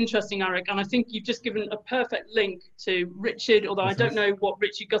really interesting, Aric, and I think you've just given a perfect link to Richard, although I don't know what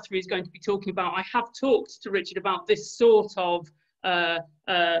Richard Guthrie is going to be talking about. I have talked to Richard about this sort of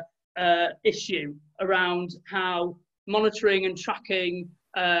issue around how monitoring and tracking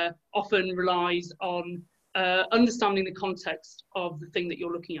often relies on understanding the context of the thing that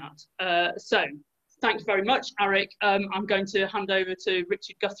you're looking at. So thanks very much, Aric. I'm going to hand over to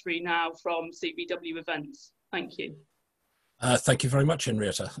Richard Guthrie now from CBW Events. Thank you. Thank you very much,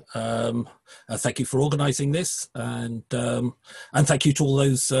 Henrietta. Thank you for organising this, and thank you to all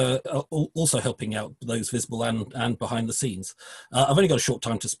those also helping out, those visible and behind the scenes. I've only got a short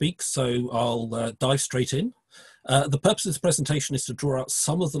time to speak, so I'll dive straight in. The purpose of this presentation is to draw out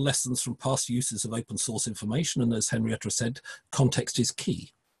some of the lessons from past uses of open source information, and as Henrietta said, context is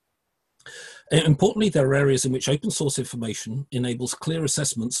key. Importantly, there are areas in which open source information enables clear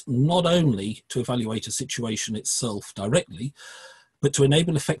assessments, not only to evaluate a situation itself directly, but to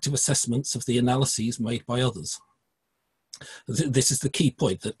enable effective assessments of the analyses made by others. This is the key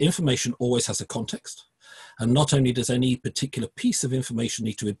point, that information always has a context, and not only does any particular piece of information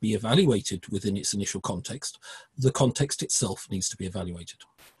need to be evaluated within its initial context, the context itself needs to be evaluated.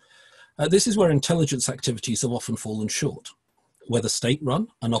 This is where intelligence activities have often fallen short, whether state-run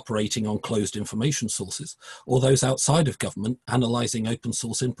and operating on closed information sources, or those outside of government analysing open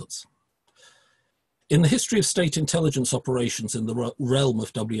source inputs. In the history of state intelligence operations in the realm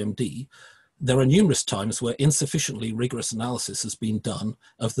of WMD, there are numerous times where insufficiently rigorous analysis has been done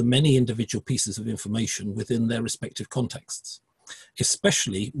of the many individual pieces of information within their respective contexts,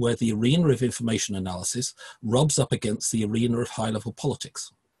 especially where the arena of information analysis rubs up against the arena of high-level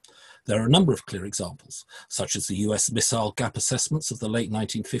politics. There are a number of clear examples, such as the US missile gap assessments of the late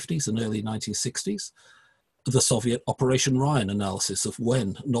 1950s and early 1960s, the Soviet Operation Ryan analysis of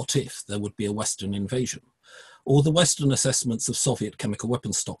when, not if, there would be a Western invasion, or the Western assessments of Soviet chemical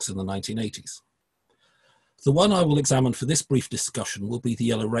weapons stocks in the 1980s. The one I will examine for this brief discussion will be the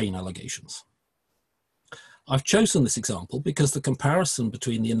Yellow Rain allegations. I've chosen this example because the comparison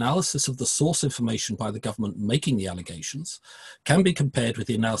between the analysis of the source information by the government making the allegations can be compared with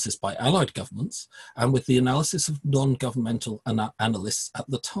the analysis by allied governments and with the analysis of non-governmental analysts at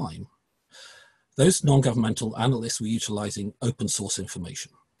the time. Those non-governmental analysts were utilising open source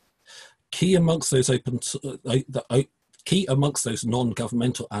information. Key amongst those Key amongst those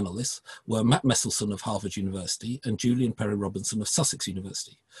non-governmental analysts were Matt Messelson of Harvard University and Julian Perry-Robinson of Sussex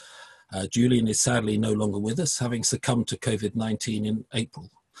University. Julian is sadly no longer with us, having succumbed to COVID-19 in April.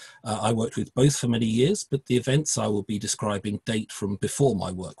 I worked with both for many years, but the events I will be describing date from before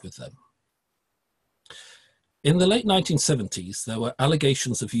my work with them. In the late 1970s, there were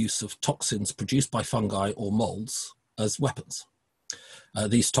allegations of use of toxins produced by fungi or molds as weapons.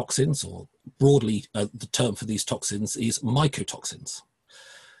 These toxins, or broadly the term for these toxins, is mycotoxins.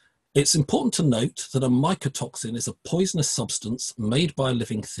 It's important to note that a mycotoxin is a poisonous substance made by a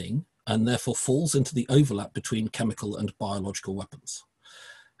living thing and therefore falls into the overlap between chemical and biological weapons.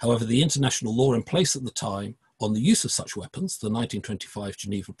 However, the international law in place at the time on the use of such weapons, the 1925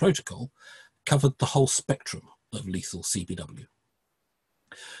 Geneva Protocol, covered the whole spectrum of lethal CBW.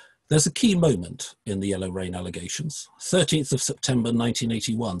 There's a key moment in the Yellow Rain allegations, 13th of September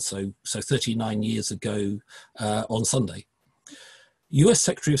 1981, so 39 years ago on Sunday. US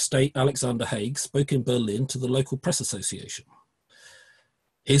Secretary of State Alexander Haig spoke in Berlin to the local press association.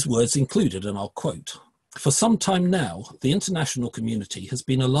 His words included, and I'll quote, "For some time now, the international community has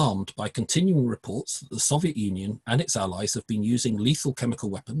been alarmed by continuing reports that the Soviet Union and its allies have been using lethal chemical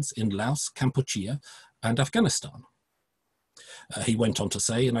weapons in Laos, Kampuchea, and Afghanistan." He went on to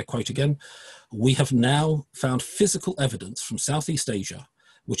say, and I quote again, "We have now found physical evidence from Southeast Asia,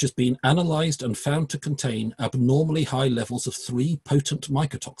 which has been analysed and found to contain abnormally high levels of 3 potent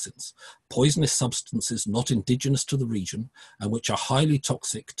mycotoxins, poisonous substances not indigenous to the region, and which are highly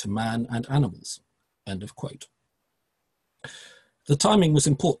toxic to man and animals." End of quote. The timing was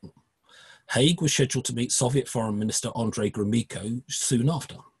important. Haig was scheduled to meet Soviet Foreign Minister Andrei Gromyko soon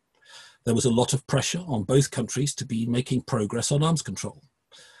after. There was a lot of pressure on both countries to be making progress on arms control.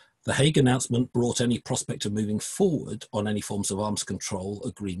 The Hague announcement brought any prospect of moving forward on any forms of arms control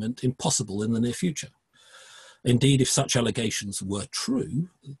agreement impossible in the near future. Indeed, if such allegations were true,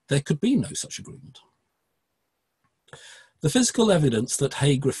 there could be no such agreement. The physical evidence that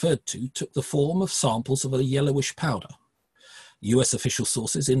Haig referred to took the form of samples of a yellowish powder. US official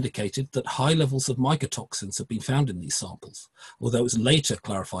sources indicated that high levels of mycotoxins had been found in these samples, although it was later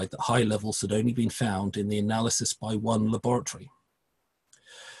clarified that high levels had only been found in the analysis by one laboratory.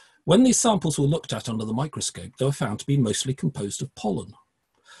 When these samples were looked at under the microscope, they were found to be mostly composed of pollen.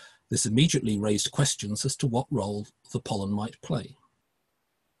 This immediately raised questions as to what role the pollen might play.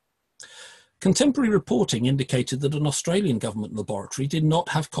 Contemporary reporting indicated that an Australian government laboratory did not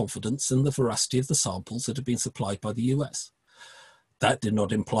have confidence in the veracity of the samples that had been supplied by the US. That did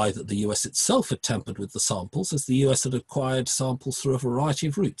not imply that the US itself had tampered with the samples, as the US had acquired samples through a variety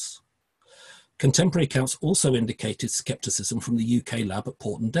of routes. Contemporary accounts also indicated scepticism from the UK lab at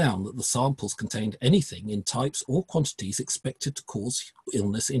Porton Down that the samples contained anything in types or quantities expected to cause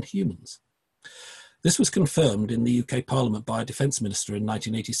illness in humans. This was confirmed in the UK Parliament by a Defence Minister in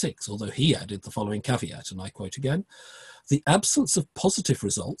 1986, although he added the following caveat, and I quote again, "The absence of positive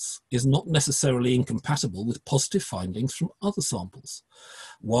results is not necessarily incompatible with positive findings from other samples.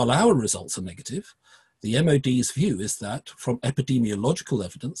 While our results are negative, the MOD's view is that, from epidemiological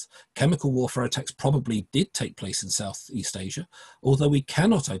evidence, chemical warfare attacks probably did take place in Southeast Asia, although we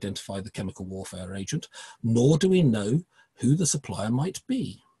cannot identify the chemical warfare agent, nor do we know who the supplier might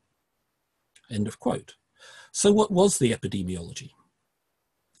be." End of quote. So what was the epidemiology?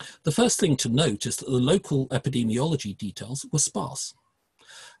 The first thing to note is that the local epidemiology details were sparse.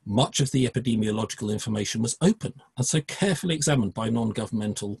 Much of the epidemiological information was open and so carefully examined by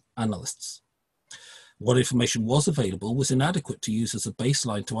non-governmental analysts. What information was available was inadequate to use as a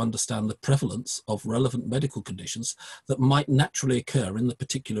baseline to understand the prevalence of relevant medical conditions that might naturally occur in the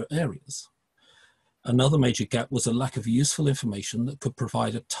particular areas. Another major gap was a lack of useful information that could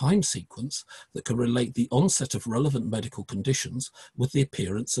provide a time sequence that could relate the onset of relevant medical conditions with the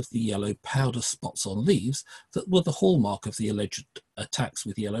appearance of the yellow powder spots on leaves that were the hallmark of the alleged attacks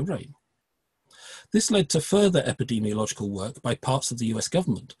with yellow rain. This led to further epidemiological work by parts of the US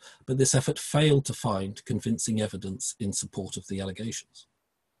government, but this effort failed to find convincing evidence in support of the allegations.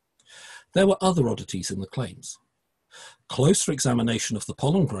 There were other oddities in the claims. Closer examination of the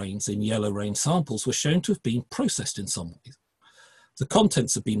pollen grains in yellow rain samples were shown to have been processed in some way. The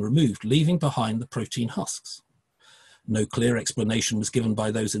contents have been removed, leaving behind the protein husks. No clear explanation was given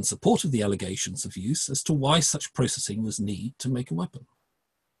by those in support of the allegations of use as to why such processing was needed to make a weapon.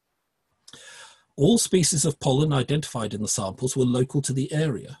 All species of pollen identified in the samples were local to the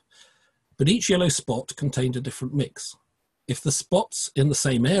area, but each yellow spot contained a different mix. If the spots in the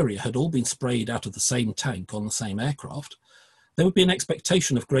same area had all been sprayed out of the same tank on the same aircraft, there would be an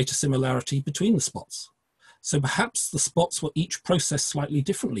expectation of greater similarity between the spots. So perhaps the spots were each processed slightly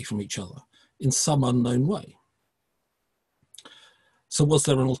differently from each other in some unknown way. So was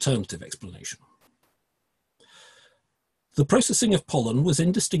there an alternative explanation? The processing of pollen was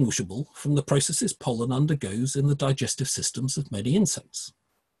indistinguishable from the processes pollen undergoes in the digestive systems of many insects.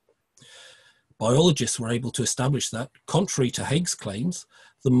 Biologists were able to establish that, contrary to Haig's claims,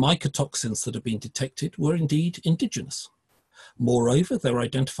 the mycotoxins that had been detected were indeed indigenous. Moreover, they were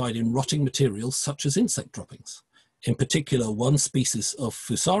identified in rotting materials such as insect droppings. In particular, one species of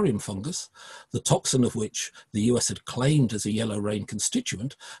Fusarium fungus, the toxin of which the US had claimed as a yellow rain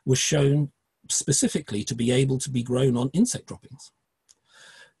constituent, was shown specifically to be able to be grown on insect droppings.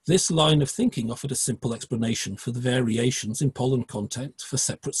 This line of thinking offered a simple explanation for the variations in pollen content for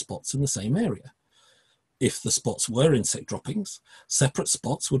separate spots in the same area. If the spots were insect droppings, separate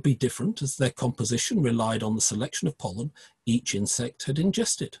spots would be different as their composition relied on the selection of pollen each insect had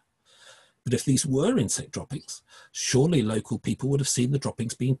ingested. But if these were insect droppings, surely local people would have seen the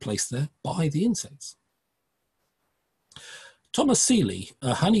droppings being placed there by the insects. Thomas Seeley,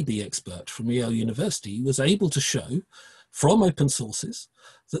 a honeybee expert from Yale University, was able to show from open sources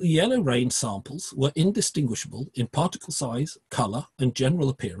that the yellow rain samples were indistinguishable in particle size, colour and general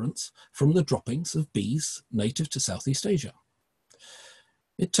appearance from the droppings of bees native to Southeast Asia.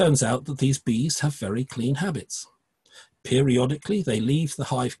 It turns out that these bees have very clean habits. Periodically, they leave the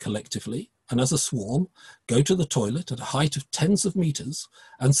hive collectively and as a swarm go to the toilet at a height of tens of meters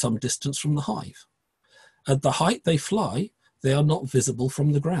and some distance from the hive. At the height they fly, they are not visible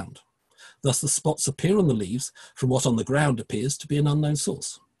from the ground. Thus the spots appear on the leaves from what on the ground appears to be an unknown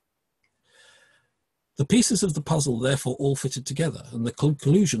source. The pieces of the puzzle therefore all fitted together, and the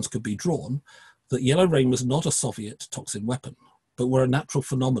conclusions could be drawn that yellow rain was not a Soviet toxin weapon, but were a natural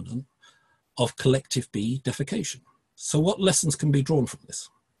phenomenon of collective bee defecation. So what lessons can be drawn from this?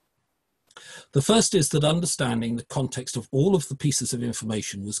 The first is that understanding the context of all of the pieces of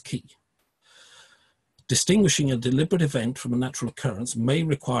information was key. Distinguishing a deliberate event from a natural occurrence may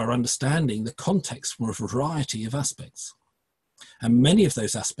require understanding the context from a variety of aspects. And many of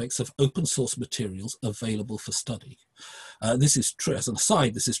those aspects have open source materials available for study. This is true, as an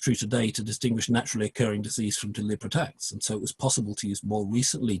aside, this is true today to distinguish naturally occurring disease from deliberate acts. And so it was possible to use more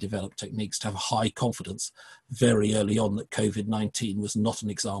recently developed techniques to have high confidence very early on that COVID-19 was not an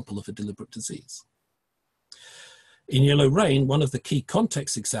example of a deliberate disease. In Yellow Rain, one of the key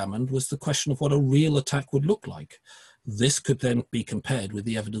contexts examined was the question of what a real attack would look like. This could then be compared with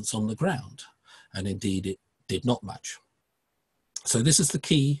the evidence on the ground, and indeed it did not match. So this is the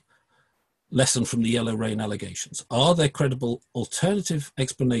key lesson from the Yellow Rain allegations. Are there credible alternative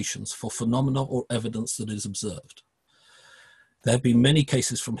explanations for phenomena or evidence that is observed? There have been many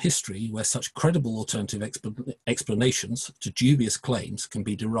cases from history where such credible alternative explanations to dubious claims can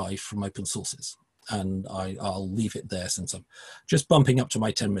be derived from open sources. And I'll leave it there since I'm just bumping up to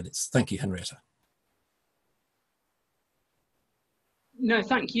my 10 minutes. Thank you, Henrietta. No,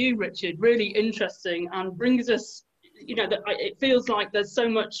 thank you, Richard. Really interesting, and brings us, you know, it feels like there's so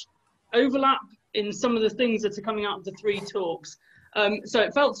much overlap in some of the things that are coming out of the three talks. So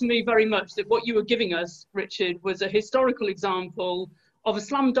it felt to me very much that what you were giving us, Richard, was a historical example of a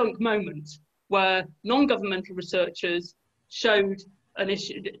slam dunk moment where non-governmental researchers showed an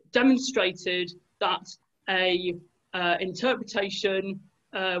issue, demonstrated that a interpretation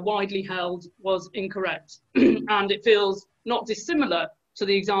widely held was incorrect. And it feels not dissimilar to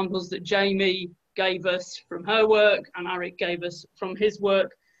the examples that Jamie gave us from her work and Aric gave us from his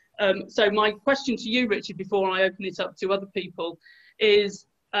work. So my question to you, Richard, before I open it up to other people is,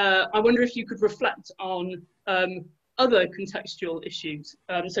 I wonder if you could reflect on other contextual issues.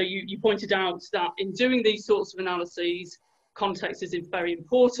 So you pointed out that in doing these sorts of analyses, context is very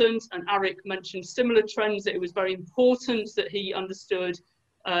important, and Aric mentioned similar trends, that it was very important that he understood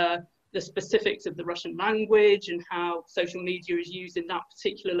the specifics of the Russian language and how social media is used in that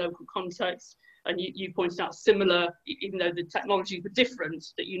particular local context. And you pointed out similar, even though the technologies were different,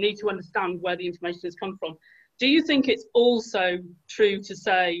 that you need to understand where the information has come from. Do you think it's also true to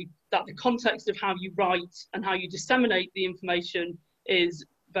say that the context of how you write and how you disseminate the information is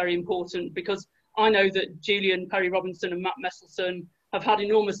very important? Because I know that Julian Perry-Robinson and Matt Messelson have had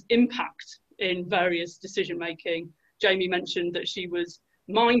enormous impact in various decision making. Jamie mentioned that she was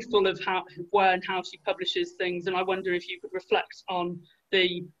mindful of where and how she publishes things, and I wonder if you could reflect on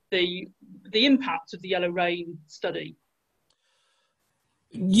the impact of the Yellow Rain study.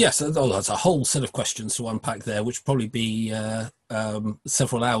 Yes, that's a whole set of questions to unpack there, which probably be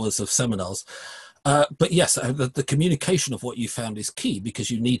several hours of seminars. But yes, the communication of what you found is key,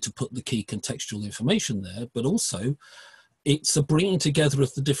 because you need to put the key contextual information there, but also it's a bringing together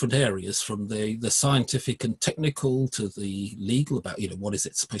of the different areas, from the scientific and technical to the legal about, what is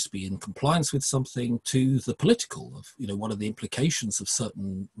it supposed to be in compliance with something, to the political of, what are the implications of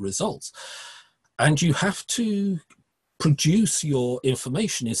certain results. And you have to produce your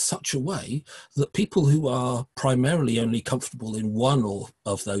information in such a way that people who are primarily only comfortable in one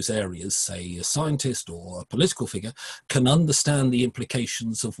of those areas, say a scientist or a political figure, can understand the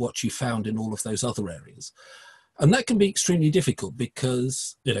implications of what you found in all of those other areas. And that can be extremely difficult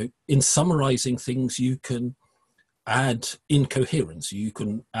because, in summarizing things, you can add incoherence. You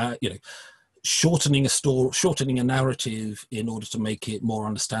can, shortening a narrative in order to make it more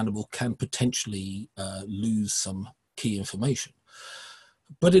understandable can potentially lose some key information.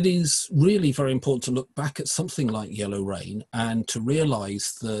 But it is really very important to look back at something like Yellow Rain and to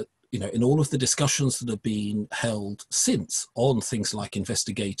realize that, in all of the discussions that have been held since on things like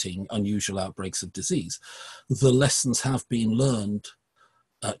investigating unusual outbreaks of disease, the lessons have been learned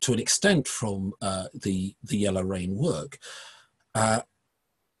to an extent from the Yellow Rain work. And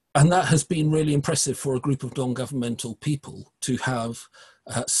that has been really impressive for a group of non-governmental people to have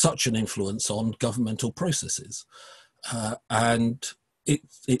such an influence on governmental processes. And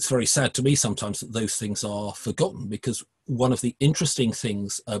it's very sad to me sometimes that those things are forgotten, because one of the interesting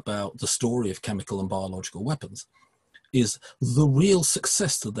things about the story of chemical and biological weapons is the real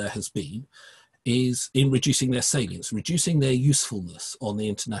success that there has been is in reducing their salience, reducing their usefulness on the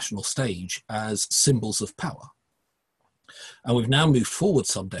international stage as symbols of power. And we've now moved forward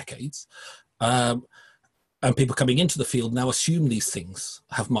some decades, and people coming into the field now assume these things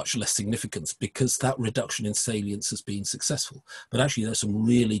have much less significance because that reduction in salience has been successful. But actually, there's some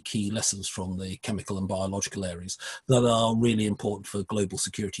really key lessons from the chemical and biological areas that are really important for global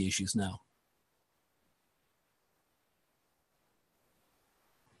security issues now.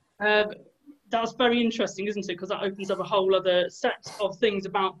 That's very interesting, isn't it? Because that opens up a whole other set of things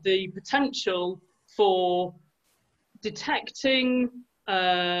about the potential for detecting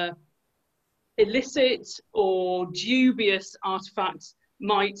illicit or dubious artifacts.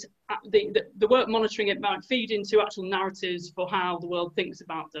 The work monitoring it might feed into actual narratives for how the world thinks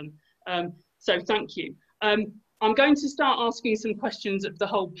about them. So thank you. I'm going to start asking some questions of the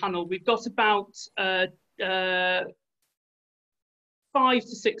whole panel. We've got about 5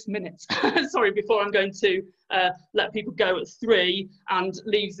 to 6 minutes, sorry, before I'm going to let people go at 3 and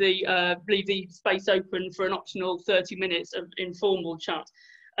leave the space open for an optional 30 minutes of informal chat.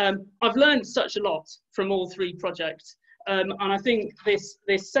 I've learned such a lot from all 3 projects, and I think this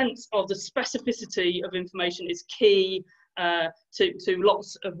sense of the specificity of information is key to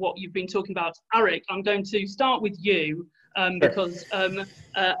lots of what you've been talking about. Aric, I'm going to start with you because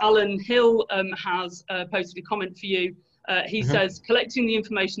Alan Hill has posted a comment for you. He says, collecting the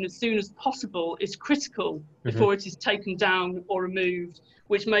information as soon as possible is critical before it is taken down or removed,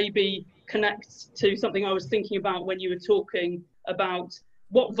 which maybe connects to something I was thinking about when you were talking about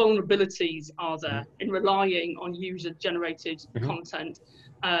what vulnerabilities are there in relying on user-generated content.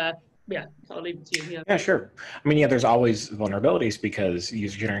 Yeah, I'll leave it to you. Yeah, sure. I mean, there's always vulnerabilities because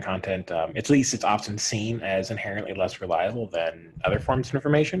user-generated content, at least it's often seen as inherently less reliable than other forms of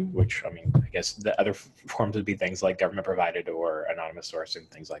information, which, I guess the other forms would be things like government-provided or anonymous source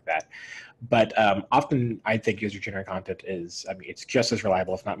and things like that. But often I think user-generated content is, it's just as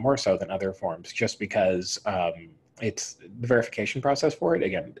reliable, if not more so, than other forms, just because it's the verification process for it.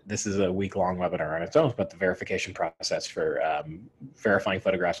 Again, this is a week-long webinar on its own, but the verification process for verifying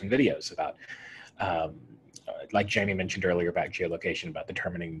photographs and videos about, like Jamie mentioned earlier about geolocation, about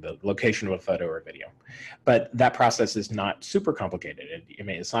determining the location of a photo or video. But that process is not super complicated.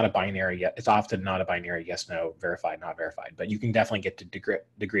 It's not a binary, it's often not a binary yes, no, verified, not verified, but you can definitely get to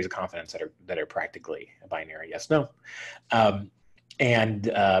degrees of confidence that are practically a binary yes, no.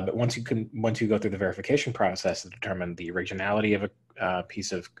 But once you go through the verification process to determine the originality of a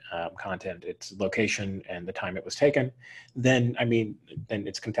piece of content, its location, and the time it was taken, then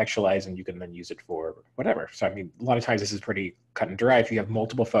it's contextualized and you can then use it for whatever. So a lot of times this is pretty cut and dry. If you have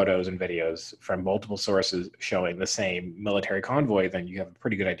multiple photos and videos from multiple sources showing the same military convoy, then you have a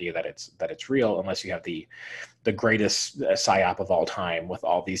pretty good idea that it's real, unless you have the greatest psyop of all time with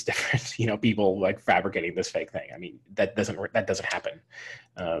all these different people like fabricating this fake thing. That doesn't happen.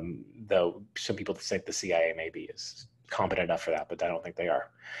 Though some people think the CIA maybe is competent enough for that, but I don't think they are.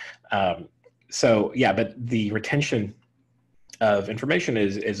 But the retention of information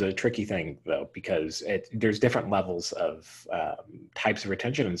is a tricky thing, though, because there's different levels of types of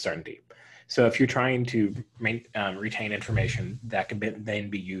retention uncertainty. So if you're trying to retain information that can then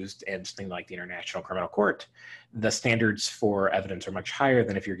be used in something like the International Criminal Court, the standards for evidence are much higher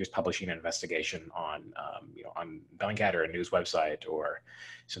than if you're just publishing an investigation on, on Bellingcat or a news website or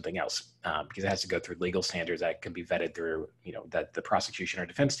something else, because it has to go through legal standards that can be vetted through, that the prosecution or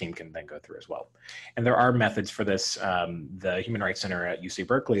defense team can then go through as well. And there are methods for this. The Human Rights Center at UC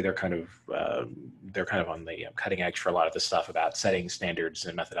Berkeley, they're kind of on the cutting edge for a lot of this stuff about setting standards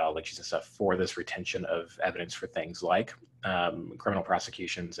and methodologies and stuff for this retention of evidence for things like criminal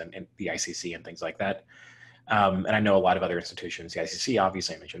prosecutions and the ICC and things like that. And I know a lot of other institutions, the ICC,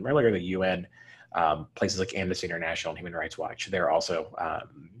 obviously I mentioned earlier, the UN, places like Amnesty International and Human Rights Watch, they're also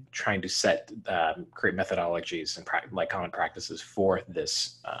trying to create methodologies and like common practices for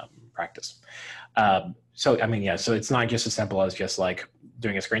this practice. So it's not just as simple as just like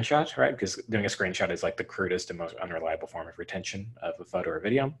doing a screenshot, right? Because doing a screenshot is like the crudest and most unreliable form of retention of a photo or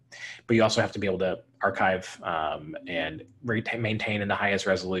video. But you also have to be able to archive and maintain in the highest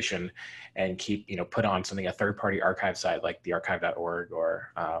resolution and keep, put on something, a third-party archive site like the archive.org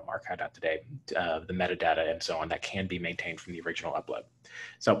or archive.today, the metadata and so on that can be maintained from the original upload.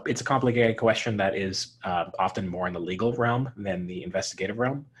 So it's a complicated question that is often more in the legal realm than the investigative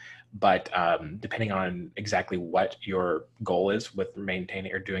realm. But depending on exactly what your goal is with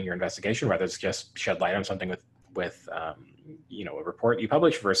maintaining or doing your investigation, whether it's just shed light on something with a report you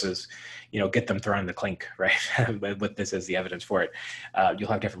publish versus, get them thrown in the clink, right? With this as the evidence for it,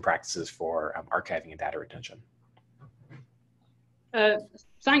 you'll have different practices for archiving and data retention.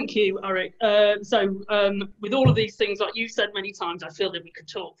 Thank you, Aric. With all of these things, like you said many times, I feel that we could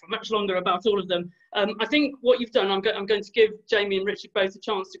talk for much longer about all of them. I think what you've done, I'm going to give Jamie and Richard both a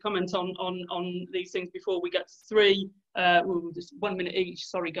chance to comment on these things before we get to three. Just 1 minute each,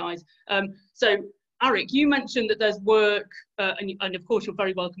 sorry guys. So Aric, you mentioned that there's work, and of course you're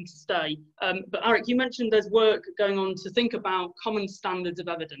very welcome to stay, but Aric, you mentioned there's work going on to think about common standards of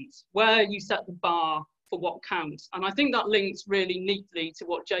evidence, where you set the bar for what counts. And I think that links really neatly to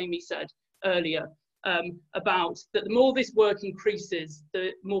what Jamie said earlier about that the more this work increases,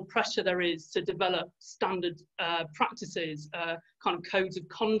 the more pressure there is to develop standard practices, kind of codes of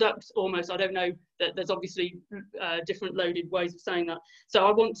conduct almost. I don't know, that there's obviously different loaded ways of saying that.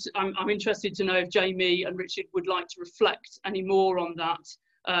 So I'm interested to know if Jamie and Richard would like to reflect any more on that,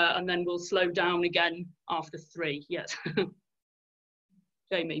 and then we'll slow down again after three. Yes.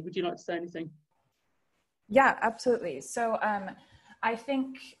 Jamie, would you like to say anything? Yeah, absolutely. So I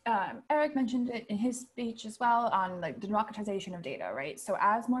think Aric mentioned it in his speech as well on like the democratization of data, right? So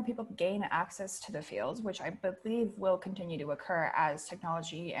as more people gain access to the fields, which I believe will continue to occur as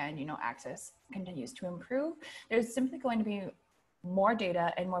technology and access continues to improve, there's simply going to be more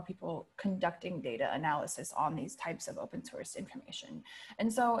data and more people conducting data analysis on these types of open source information.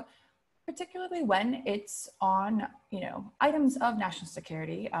 And so particularly when it's on, items of national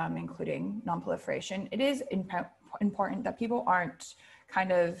security, including nonproliferation, it is important that people aren't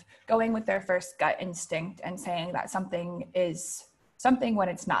kind of going with their first gut instinct and saying that something is something when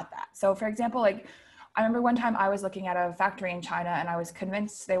it's not that. So for example, like I remember one time I was looking at a factory in China and I was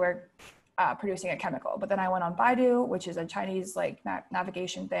convinced they were producing a chemical, but then I went on Baidu, which is a Chinese like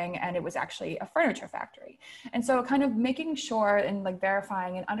navigation thing, and it was actually a furniture factory. And so kind of making sure and like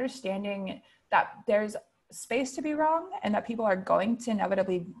verifying and understanding that there's space to be wrong and that people are going to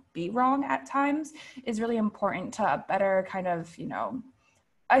inevitably be wrong at times is really important to better kind of,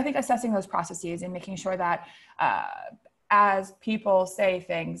 I think assessing those processes and making sure that as people say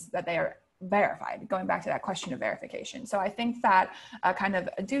things that they are verified, going back to that question of verification. So I think that kind of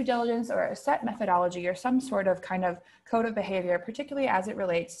a due diligence or a set methodology or some sort of kind of code of behavior, particularly as it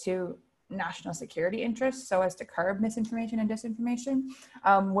relates to national security interests, so as to curb misinformation and disinformation,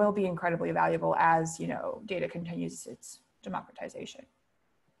 will be incredibly valuable as, data continues its democratization.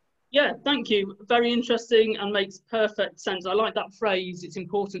 Yeah, thank you. Very interesting and makes perfect sense. I like that phrase, it's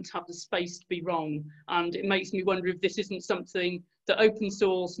important to have the space to be wrong. And it makes me wonder if this isn't something that open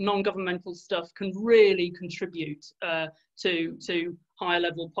source, non-governmental stuff can really contribute to higher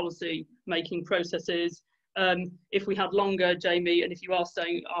level policy making processes. If we had longer, Jamie, and if you are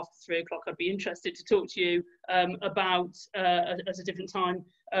staying after 3 o'clock, I'd be interested to talk to you about, at a different time,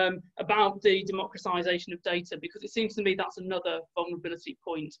 about the democratization of data, because it seems to me that's another vulnerability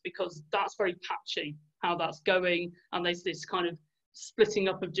point, because that's very patchy how that's going, and there's this kind of splitting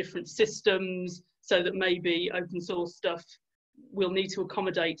up of different systems so that maybe open source stuff will need to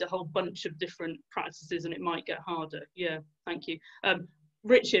accommodate a whole bunch of different practices and it might get harder. Yeah, thank you.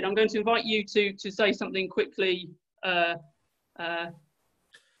 Richard, I'm going to invite you to say something quickly.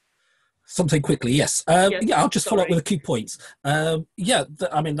 Something quickly, yes. Yes, yeah, I'll just follow up sorry. with a few points. Yeah,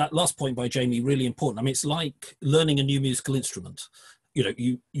 I mean, that last point by Jamie, really important. I mean, it's like learning a new musical instrument. You know,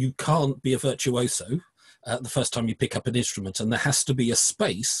 you can't be a virtuoso the first time you pick up an instrument, and there has to be a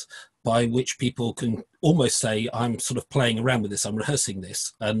space by which people can almost say, I'm sort of playing around with this, I'm rehearsing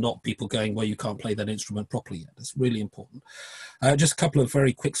this, and not people going, well, you can't play that instrument properly yet. It's really important. Just a couple of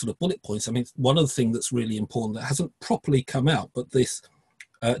very quick sort of bullet points. I mean, one of the things that's really important that hasn't properly come out, but this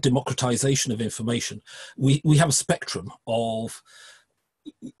democratization of information. We have a spectrum of,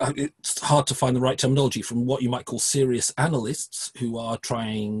 it's hard to find the right terminology, from what you might call serious analysts who are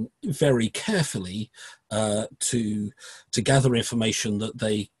trying very carefully to gather information that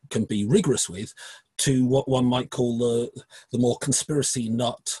they can be rigorous with, to what one might call the more conspiracy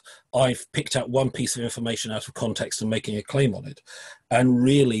nut. I've picked out one piece of information out of context and making a claim on it. And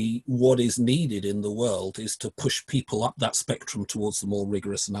really what is needed in the world is to push people up that spectrum towards the more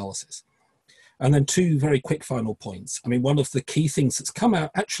rigorous analysis. And then two very quick final points. I mean, one of the key things that's come out,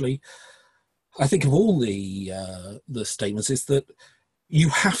 actually, I think of all the statements, is that you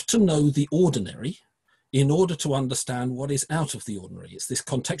have to know the ordinary in order to understand what is out of the ordinary. It's this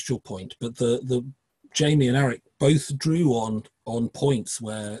contextual point, but the Jamie and Aric both drew on points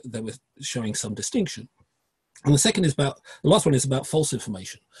where they were showing some distinction. And the last one is about false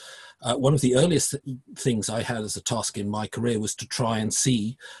information. One of the earliest things I had as a task in my career was to try and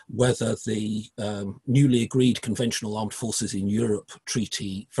see whether the newly agreed conventional armed forces in Europe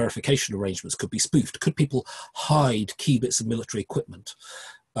treaty verification arrangements could be spoofed. Could people hide key bits of military equipment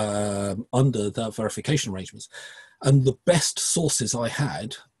under the verification arrangements? And the best sources I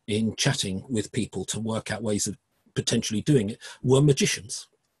had in chatting with people to work out ways of potentially doing it were magicians.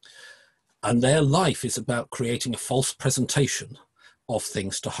 And their life is about creating a false presentation of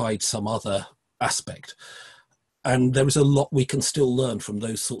things to hide some other aspect. And there is a lot we can still learn from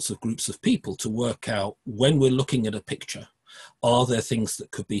those sorts of groups of people to work out, when we're looking at a picture, are there things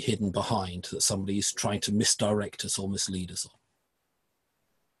that could be hidden behind that somebody is trying to misdirect us or mislead us on?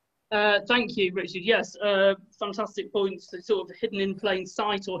 Thank you, Richard. Yes, fantastic points. Sort of hidden in plain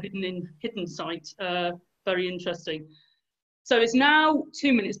sight or hidden in hidden sight. Very interesting. So it's now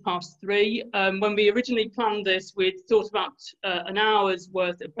 3:02. When we originally planned this, we'd thought about an hour's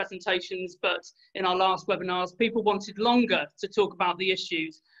worth of presentations, but in our last webinars, people wanted longer to talk about the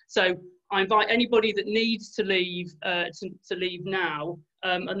issues. So I invite anybody that needs to leave to leave now,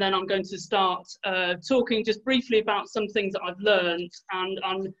 and then I'm going to start talking just briefly about some things that I've learned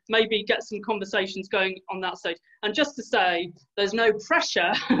and maybe get some conversations going on that stage. And just to say, there's no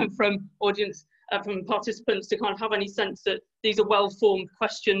pressure from from participants to kind of have any sense that these are well-formed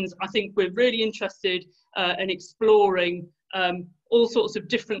questions. I think we're really interested in exploring all sorts of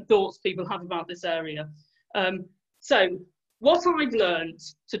different thoughts people have about this area. So what I've learned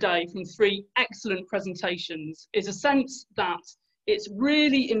today from 3 excellent presentations is a sense that it's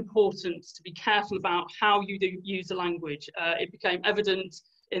really important to be careful about how you do use the language. It became evident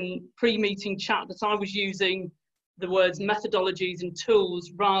in pre-meeting chat that I was using the words methodologies and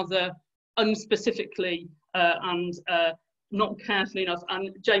tools rather unspecifically and not carefully enough.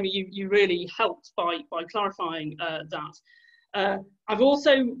 And Jamie, you really helped by clarifying that. I've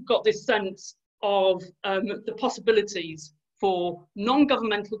also got this sense of the possibilities for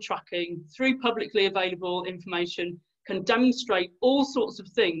non-governmental tracking through publicly available information can demonstrate all sorts of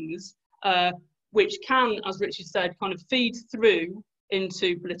things which can, as Richard said, kind of feed through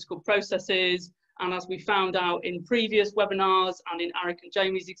into political processes. And as we found out in previous webinars and in Aric and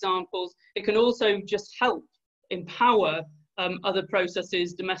Jamie's examples, it can also just help empower other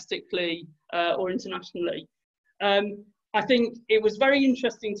processes domestically or internationally. I think it was very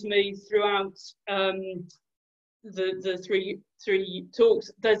interesting to me throughout the three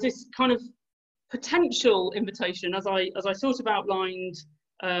talks. There's this kind of potential invitation, as I sort of outlined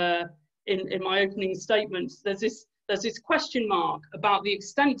in my opening statements. There's this question mark about the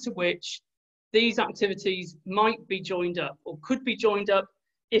extent to which these activities might be joined up or could be joined up,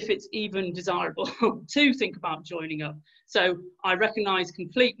 if it's even desirable to think about joining up. So I recognise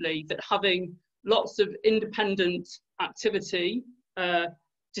completely that having lots of independent activity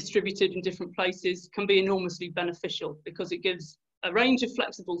distributed in different places can be enormously beneficial, because it gives a range of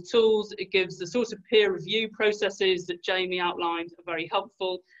flexible tools. It gives the sort of peer review processes that Jamie outlined are very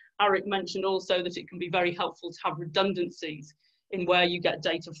helpful. Aric mentioned also that it can be very helpful to have redundancies in where you get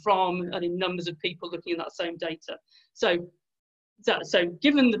data from and in numbers of people looking at that same data. So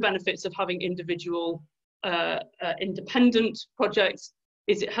given the benefits of having individual independent projects,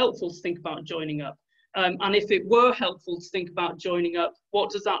 is it helpful to think about joining up? And if it were helpful to think about joining up, what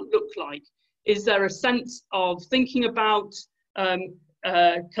does that look like? Is there a sense of thinking about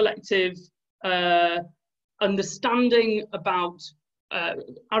collective understanding about,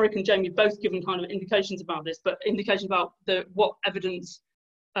 Aric and Jamie have both given kind of indications about this, but indications about what evidence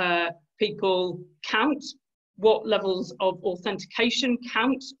people count, what levels of authentication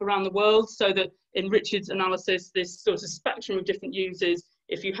count around the world, so that in Richard's analysis, this sort of spectrum of different users,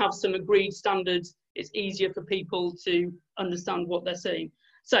 if you have some agreed standards, it's easier for people to understand what they're seeing.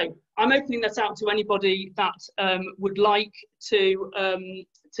 So I'm opening that out to anybody that would like to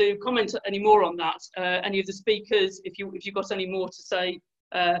comment any more on that. Any of the speakers, if you've got any more to say,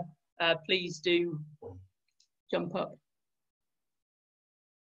 please do jump up.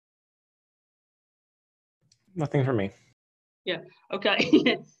 Nothing for me. Yeah,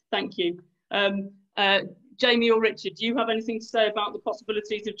 okay, thank you. Jamie or Richard, do you have anything to say about the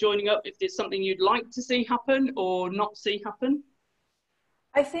possibilities of joining up, if there's something you'd like to see happen or not see happen?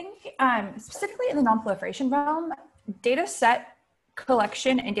 I think specifically in the non-proliferation realm, data set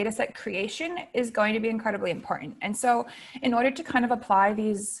collection and data set creation is going to be incredibly important. And so in order to kind of apply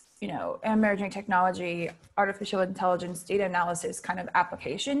these, you know, emerging technology, artificial intelligence, data analysis kind of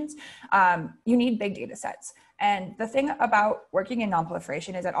applications, you need big data sets. And the thing about working in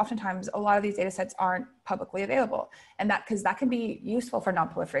non-proliferation is that oftentimes a lot of these data sets aren't publicly available. And that, because that can be useful for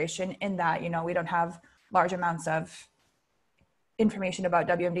non-proliferation in that, you know, we don't have large amounts of information about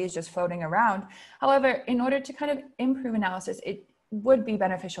WMDs just floating around. However, in order to kind of improve analysis, it would be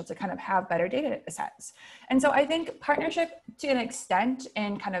beneficial to kind of have better data sets. And so I think partnership to an extent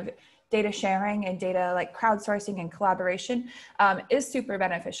in kind of data sharing and data like crowdsourcing and collaboration is super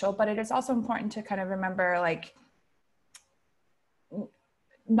beneficial, but it is also important to kind of remember, like,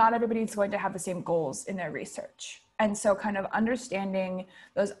 not everybody's going to have the same goals in their research. And so kind of understanding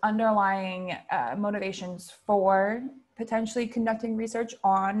those underlying motivations for potentially conducting research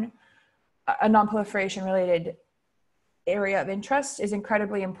on a non-proliferation related area of interest is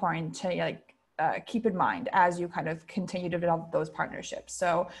incredibly important to keep in mind as you kind of continue to develop those partnerships.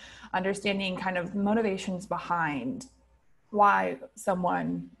 So understanding kind of motivations behind why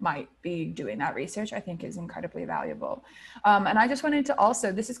someone might be doing that research, I think is incredibly valuable. And I just wanted to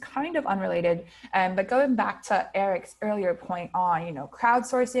also, this is kind of unrelated, but going back to Aric's earlier point on, you know,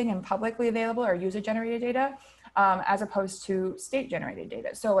 crowdsourcing and publicly available or user-generated data, as opposed to state-generated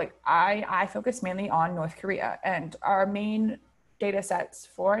data. So like I focus mainly on North Korea, and our main data sets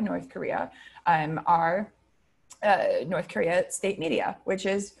for North Korea are North Korea state media, which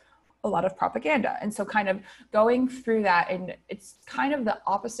is a lot of propaganda. And so kind of going through that, and it's kind of the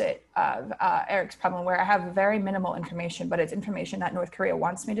opposite of Aric's problem, where I have very minimal information, but it's information that North Korea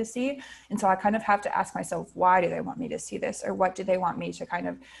wants me to see. And so I kind of have to ask myself, why do they want me to see this? Or what do they want me to kind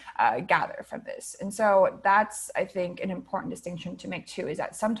of gather from this? And so that's, I think, an important distinction to make too, is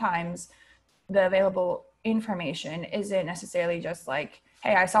that sometimes the available information isn't necessarily just like,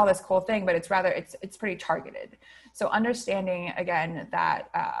 hey, I saw this cool thing, but it's rather, it's pretty targeted. So understanding, again, that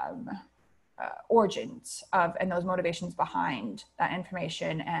origins of and those motivations behind that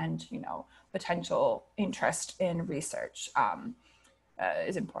information and, you know, potential interest in research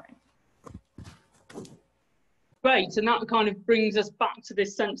is important. Great, and that kind of brings us back to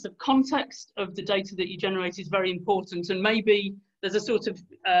this sense of context of the data that you generate is very important, and maybe there's a sort of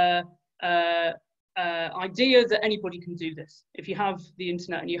idea that anybody can do this. If you have the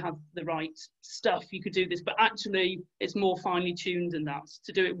internet and you have the right stuff, you could do this, but actually it's more finely tuned than that.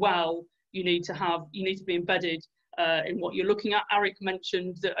 To do it well, you need to be embedded in what you're looking at. Aric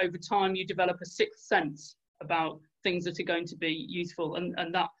mentioned that over time you develop a sixth sense about things that are going to be useful,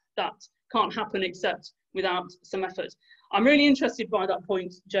 and that can't happen except without some effort. I'm really interested by that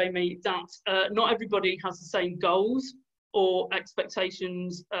point, Jamie, that not everybody has the same goals or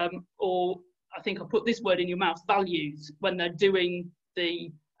expectations, or I think I'll put this word in your mouth, values, when they're doing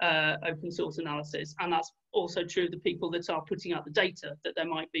the open source analysis. And that's also true of the people that are putting out the data, that there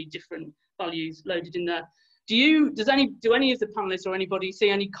might be different values loaded in there. Do any of the panelists or anybody see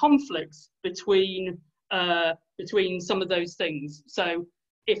any conflicts between some of those things? So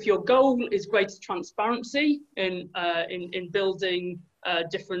if your goal is greater transparency in building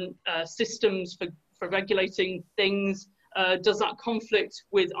different systems for regulating things, does that conflict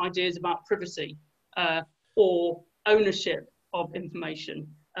with ideas about privacy or ownership of information?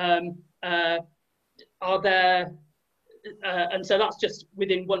 Are there, and so that's just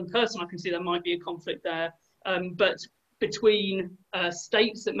within one person, I can see there might be a conflict there, but between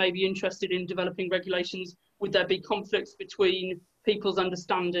states that may be interested in developing regulations, would there be conflicts between people's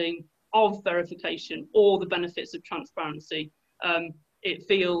understanding of verification or the benefits of transparency? It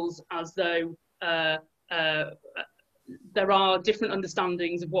feels as though there are different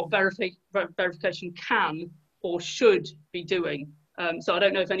understandings of what verification can or should be doing. So I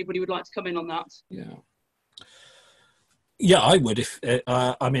don't know if anybody would like to come in on that. Yeah, I would. If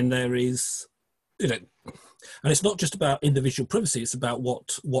I mean, there is, you know, and it's not just about individual privacy, it's about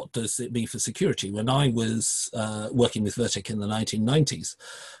what does it mean for security. When I was working with Vertic in the 1990s,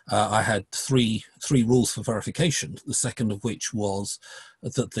 I had three rules for verification, the second of which was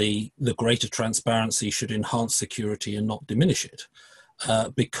that the greater transparency should enhance security and not diminish it.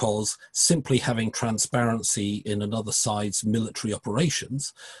 Because simply having transparency in another side's military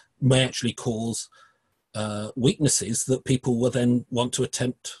operations may actually cause weaknesses that people will then want to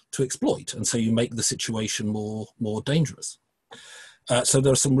attempt to exploit, and so you make the situation more dangerous. So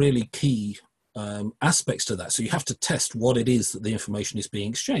there are some really key aspects to that. So you have to test what it is that the information is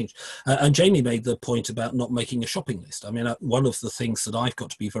being exchanged. And Jamie made the point about not making a shopping list. I mean, one of the things that I've got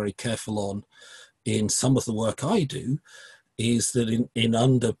to be very careful on in some of the work I do is that in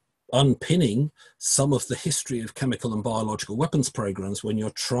unpinning some of the history of chemical and biological weapons programs, when you're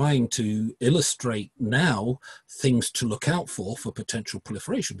trying to illustrate now things to look out for potential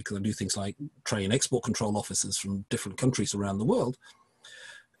proliferation, because I do things like train export control officers from different countries around the world,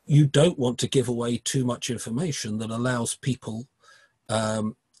 you don't want to give away too much information that allows people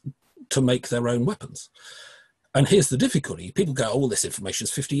to make their own weapons. And here's the difficulty. People go, oh, well, this information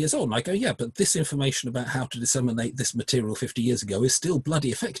is 50 years old. And I go, yeah, but this information about how to disseminate this material 50 years ago is still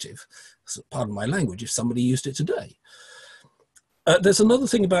bloody effective. So, pardon my language, if somebody used it today. There's another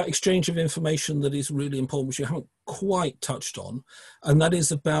thing about exchange of information that is really important, which you haven't quite touched on, and that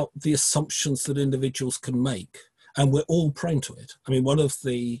is about the assumptions that individuals can make. And we're all prone to it. I mean,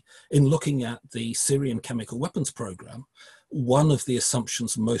 in looking at the Syrian chemical weapons program, one of the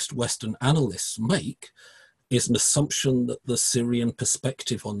assumptions most Western analysts make is an assumption that the Syrian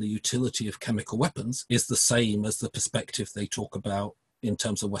perspective on the utility of chemical weapons is the same as the perspective they talk about in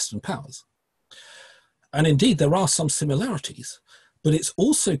terms of Western powers. And indeed, there are some similarities, but it's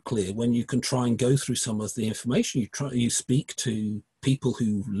also clear when you can try and go through some of the information, you speak to people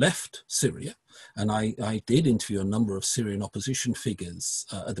who left Syria, and I did interview a number of Syrian opposition figures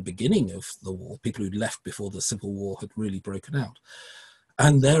at the beginning of the war, people who'd left before the civil war had really broken out.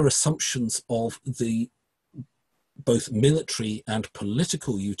 And their assumptions of the both military and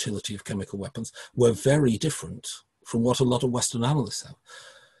political utility of chemical weapons were very different from what a lot of Western analysts have.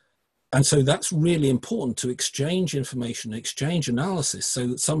 And so that's really important, to exchange information, exchange analysis, so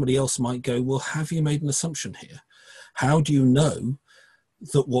that somebody else might go, well, have you made an assumption here? How do you know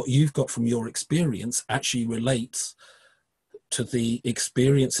that what you've got from your experience actually relates to the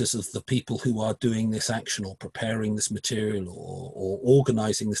experiences of the people who are doing this action or preparing this material or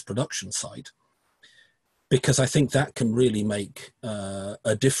organizing this production site? Because I think that can really make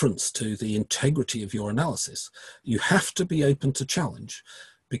a difference to the integrity of your analysis. You have to be open to challenge,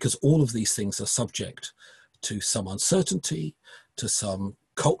 because all of these things are subject to some uncertainty, to some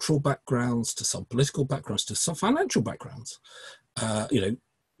cultural backgrounds, to some political backgrounds, to some financial backgrounds. The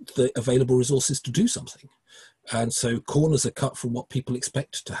available resources to do something. And so corners are cut from what people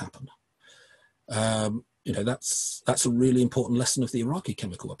expect to happen. That's a really important lesson of the Iraqi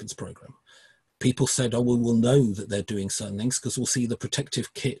chemical weapons program. People said, oh, well, we'll know that they're doing certain things because we'll see the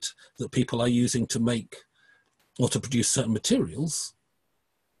protective kit that people are using to make or to produce certain materials.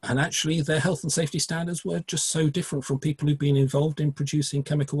 And actually their health and safety standards were just so different from people who've been involved in producing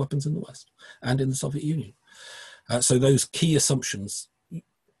chemical weapons in the West and in the Soviet Union. So those key assumptions,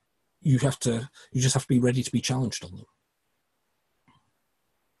 you just have to be ready to be challenged on them.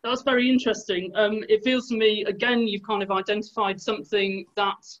 That's very interesting. It feels to me, again, you've kind of identified something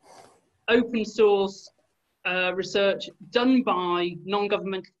that open source research done by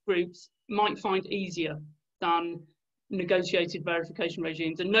non-governmental groups might find easier than negotiated verification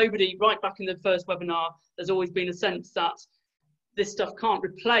regimes. And nobody, right back in the first webinar, there's always been a sense that this stuff can't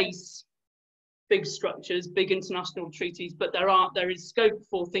replace big structures, big international treaties, but there is scope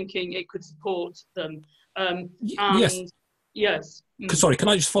for thinking it could support them. Yes. Yes. Sorry, can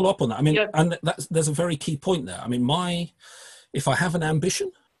I just follow up on that? I mean, yeah. And there's a very key point there. I mean, if I have an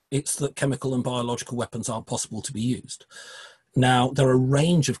ambition, it's that chemical and biological weapons aren't possible to be used. Now, there are a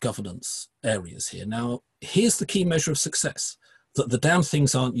range of governance areas here. Now, here's the key measure of success, that the damn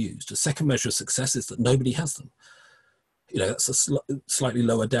things aren't used. A second measure of success is that nobody has them. That's a slightly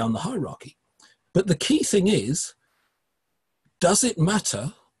lower down the hierarchy. But the key thing is, does it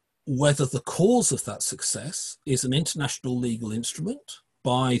matter whether the cause of that success is an international legal instrument,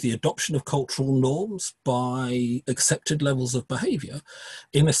 by the adoption of cultural norms, by accepted levels of behavior?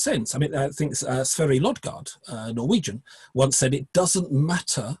 In a sense, I mean, I think Sverre Lodgaard, Norwegian, once said it doesn't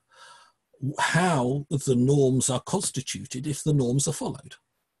matter how the norms are constituted if the norms are followed.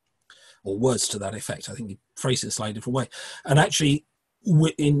 Or words to that effect. I think he phrased it a slightly different way. And actually,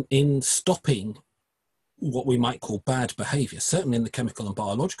 in stopping what we might call bad behavior, certainly in the chemical and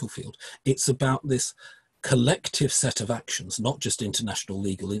biological field, it's about this collective set of actions, not just international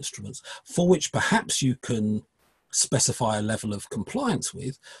legal instruments, for which perhaps you can specify a level of compliance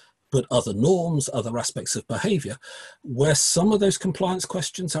with, but other norms, other aspects of behavior, where some of those compliance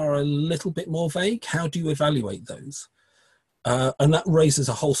questions are a little bit more vague. How do you evaluate those? And that raises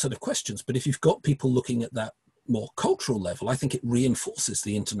a whole set of questions. But if you've got people looking at that more cultural level, I think it reinforces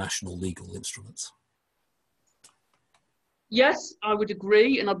the international legal instruments. Yes, I would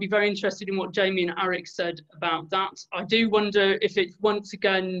agree, and I'd be very interested in what Jamie and Aric said about that. I do wonder if it once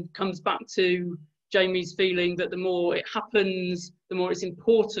again comes back to Jamie's feeling that the more it happens, the more it's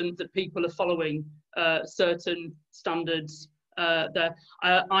important that people are following certain standards there.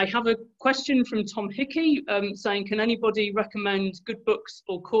 I have a question from Tom Hickey saying, can anybody recommend good books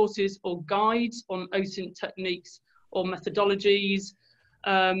or courses or guides on OSINT techniques or methodologies?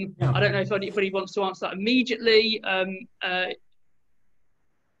 I don't know if anybody wants to answer that immediately.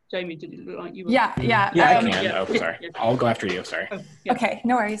 Jamie, did it look like you were? Yeah. I can. Oh, sorry. Yeah. I'll go after you. Sorry. Oh, yeah. Okay,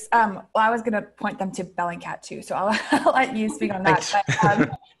 no worries. Well, I was going to point them to Bellingcat too, so I'll let you speak on that.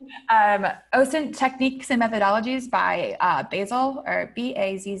 But, OSINT Techniques and Methodologies by Bazel, or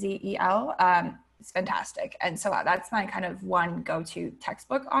Bazzel. It's fantastic. And so that's my kind of one go-to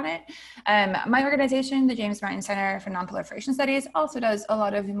textbook on it. My organization, the James Martin Center for Nonproliferation Studies, also does a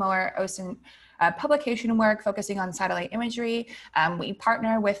lot of more OSINT publication work focusing on satellite imagery. We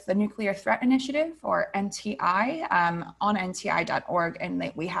partner with the Nuclear Threat Initiative, or NTI, on nti.org,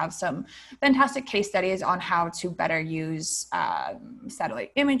 and we have some fantastic case studies on how to better use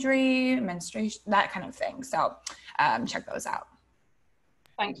satellite imagery, menstruation, that kind of thing. So check those out.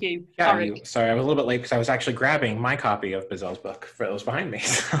 Thank you. Yeah, sorry, I was a little bit late because I was actually grabbing my copy of Bazell's book for those behind me.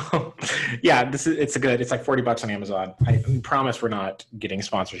 So, yeah, it's like $40 on Amazon. I promise we're not getting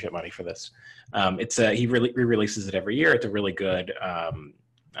sponsorship money for this. He re-releases it every year. It's a really good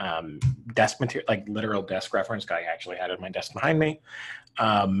desk material, like literal desk reference. I actually had it on my desk behind me,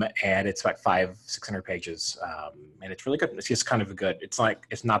 and it's like 500-600 pages, and it's really good. It's just kind of a good.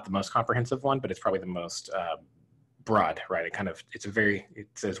 It's not the most comprehensive one, but it's probably the most broad, right?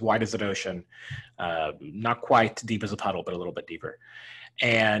 It's as wide as an ocean, not quite deep as a puddle, but a little bit deeper.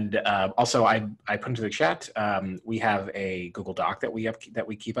 And also, I put into the chat. We have a Google Doc that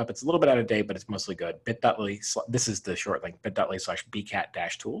we keep up. It's a little bit out of date, but it's mostly good. Bit.ly. This is the short link.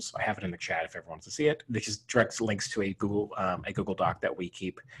 Bit.ly/bcat-tools. I have it in the chat if everyone wants to see it. This is direct links to a Google Doc that we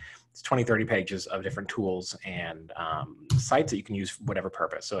keep. It's 20-30 pages of different tools and sites that you can use for whatever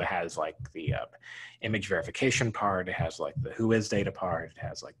purpose. So it has like the image verification part. It has like the who is data part. It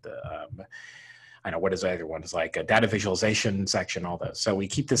has like the what is the other one? It's like a data visualization section, all those. So we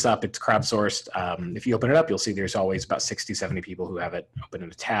keep this up. It's crowdsourced. If you open it up, you'll see there's always about 60, 70 people who have it open in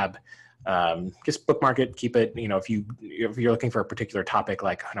a tab. Just bookmark it, keep it. If you're looking for a particular topic,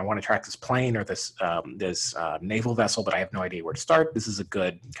 like I want to track this plane or this naval vessel, but I have no idea where to start. This is a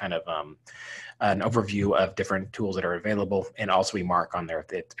good kind of an overview of different tools that are available, and also we mark on there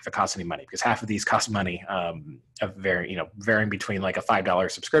if it costs any money, because half of these cost money, varying between like a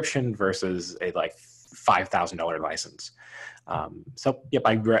 $5 subscription versus a like $5,000 license. So yep,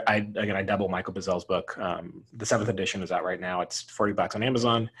 I double Michael Bazell's book. The 7th edition is out right now. It's $40 on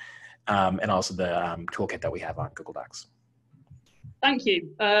Amazon. And also the toolkit that we have on Google Docs. Thank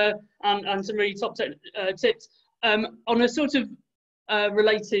you, and some really top tips. On a sort of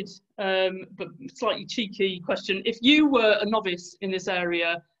related but slightly cheeky question, if you were a novice in this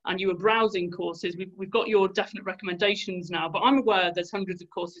area and you were browsing courses, we've got your definite recommendations now, but I'm aware there's hundreds of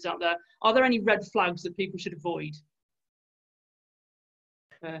courses out there. Are there any red flags that people should avoid?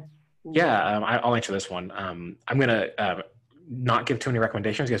 I'll answer this one. I'm going to not give too many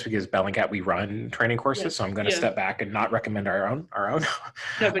recommendations, just because Bellingcat, we run training courses, so I'm going to step back and not recommend our own.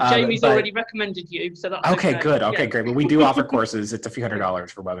 No, but Jamie's already recommended you, so that's okay. Good. Okay, great. But we do offer courses. It's a few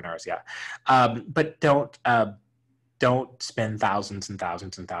 $100s for webinars. But don't spend thousands and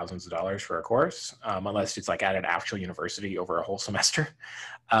thousands and thousands of dollars for a course, unless it's like at an actual university over a whole semester.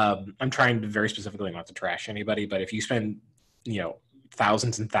 I'm trying to very specifically not to trash anybody, but if you spend,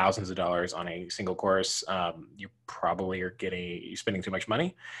 thousands and thousands of dollars on a single course, you probably are you're spending too much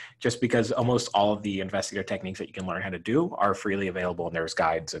money, just because almost all of the investigative techniques that you can learn how to do are freely available, and there's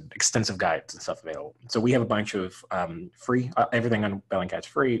guides and extensive guides and stuff available. So we have a bunch of free, everything on Bellingcat's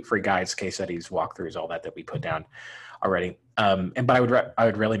free guides, case studies, walkthroughs, all that we put down already. But I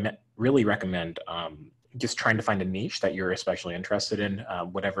would really recommend just trying to find a niche that you're especially interested in,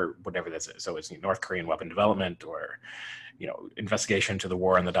 whatever this is. So it's North Korean weapon development, or investigation to the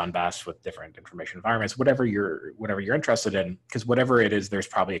war in the Donbass with different information environments, whatever you're interested in, because whatever it is, there's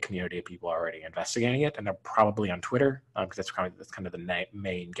probably a community of people already investigating it, and they're probably on Twitter, because that's kind of the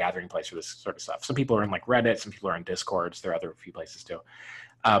main gathering place for this sort of stuff. Some people are in like Reddit, some people are in Discords, there are other few places too.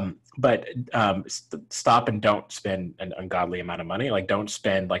 But stop and don't spend an ungodly amount of money. Like, don't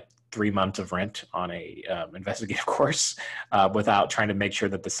spend like 3 months of rent on a investigative course without trying to make sure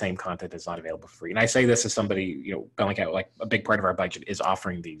that the same content is not available for free. And I say this as somebody, Bellingcat, like a big part of our budget is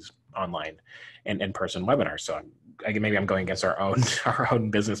offering these online and in-person webinars. So maybe I'm going against our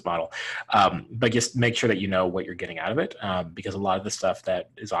own business model, but just make sure that you know what you're getting out of it, because a lot of the stuff that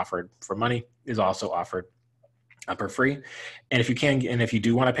is offered for money is also offered for free. And if you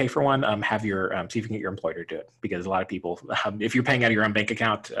do want to pay for one, have your see if you can get your employer to do it, because a lot of people, if you're paying out of your own bank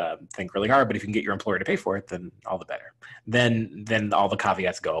account, think really hard, but if you can get your employer to pay for it, then all the better. Then all the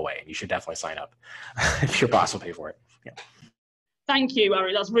caveats go away, and you should definitely sign up if your boss will pay for it. Yeah. Thank you,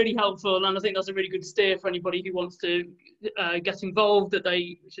 Aric. That's really helpful, and I think that's a really good steer for anybody who wants to get involved, that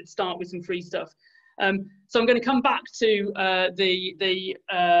they should start with some free stuff. So I'm going to come back to the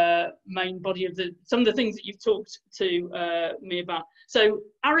main body of some of the things that you've talked to me about. So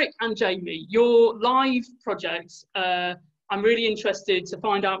Aric and Jamie, your live projects, I'm really interested to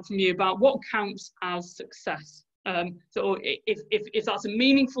find out from you about what counts as success. So if that's a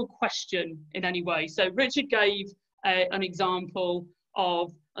meaningful question in any way. So Richard gave an example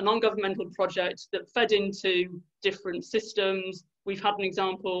of a non-governmental project that fed into different systems. We've had an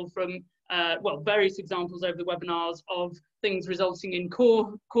example from various examples over the webinars of things resulting in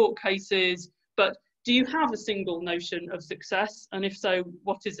court cases, but do you have a single notion of success? And if so,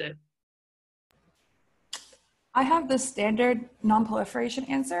 what is it? I have the standard non-proliferation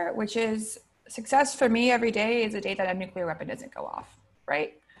answer, which is success for me every day is a day that a nuclear weapon doesn't go off,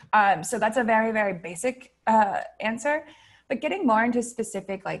 right? So that's a very, very basic answer, but getting more into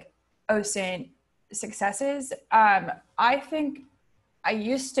specific like OSINT successes, I think I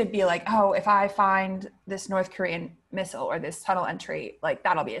used to be like, oh, if I find this North Korean missile or this tunnel entry, like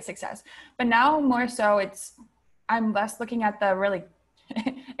that'll be a success. But now more so I'm less looking at the really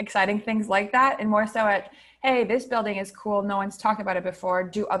exciting things like that, and more so at, hey, this building is cool, no one's talked about it before.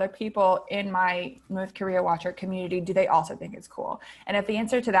 Do other people in my North Korea watcher community, do they also think it's cool? And if the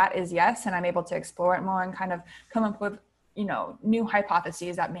answer to that is yes, and I'm able to explore it more and kind of come up with new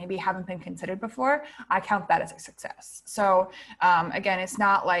hypotheses that maybe haven't been considered before, I count that as a success. So again, it's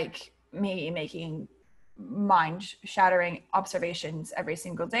not like me making mind-shattering observations every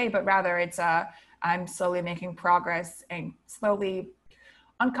single day, but rather it's I'm slowly making progress and slowly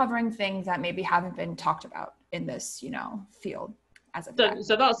uncovering things that maybe haven't been talked about in this, field.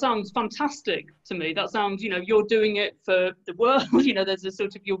 So that sounds fantastic to me. That sounds, you're doing it for the world. There's a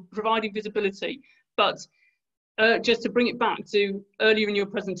sort of, you're providing visibility. But just to bring it back to earlier in your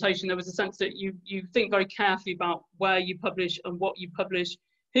presentation, there was a sense that you think very carefully about where you publish and what you publish.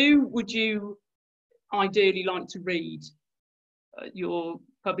 Who would you ideally like to read your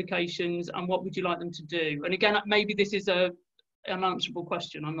publications, and what would you like them to do? And again, maybe this is an unanswerable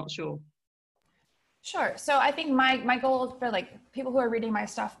question, I'm not sure. Sure. So I think my goal for like people who are reading my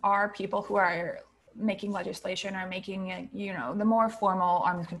stuff are people who are making legislation or making the more formal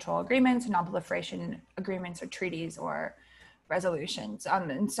arms control agreements, non-proliferation agreements or treaties or resolutions.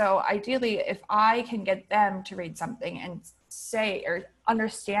 And so ideally, if I can get them to read something and say or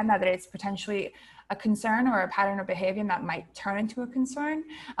understand that it's potentially a concern or a pattern of behavior that might turn into a concern,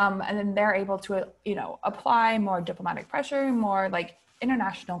 and then they're able to apply more diplomatic pressure, more like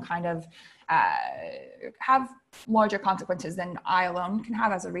international kind of have larger consequences than I alone can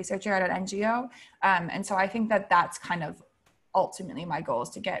have as a researcher at an NGO. And so I think that that's kind of ultimately my goal, is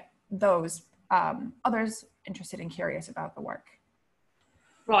to get those others interested and curious about the work.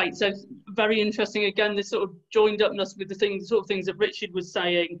 Right, so very interesting. Again, this sort of joined upness with the sort of things that Richard was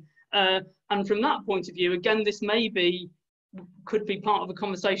saying. And from that point of view, again, this could be part of a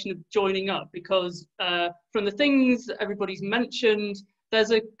conversation of joining up, because from the things that everybody's mentioned,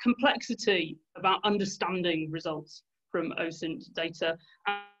 there's a complexity about understanding results from OSINT data.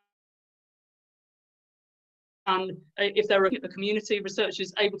 And if there are a community of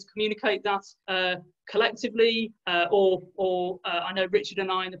researchers able to communicate that collectively, or I know Richard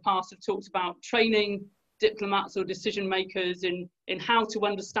and I in the past have talked about training diplomats or decision makers in how to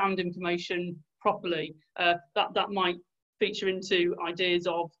understand information properly, that might feature into ideas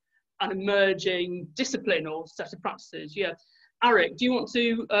of an emerging discipline or set of practices. Yeah. Aric, do you want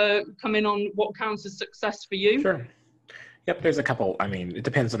to come in on what counts as success for you? Sure. Yep, there's a couple. I mean, it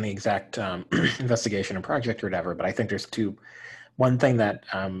depends on the exact investigation or project or whatever, but I think there's two. One thing that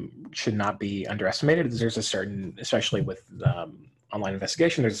should not be underestimated is there's a certain, especially with online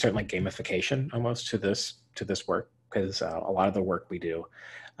investigation, there's a certain like gamification almost to this work, because a lot of the work we do,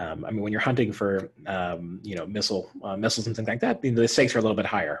 I mean, when you're hunting for missiles and things like that, the stakes are a little bit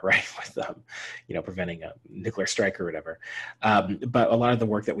higher, right? With preventing a nuclear strike or whatever. But a lot of the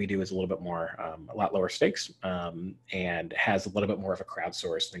work that we do is a little bit more, a lot lower stakes, and has a little bit more of a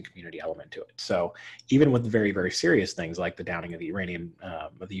crowdsourced and community element to it. So even with very, very serious things like the downing of the Ukrainian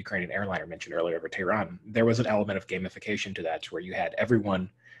airliner mentioned earlier over Tehran, there was an element of gamification to that, where you had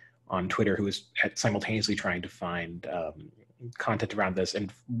everyone on Twitter who was simultaneously trying to find content around this,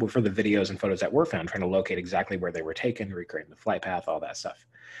 and for the videos and photos that were found, trying to locate exactly where they were taken, recreating the flight path, all that stuff.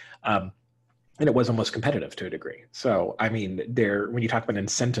 And it was almost competitive to a degree. So, I mean, when you talk about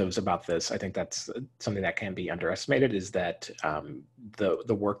incentives about this, I think that's something that can be underestimated, is that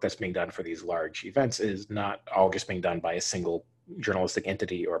the work that's being done for these large events is not all just being done by a single journalistic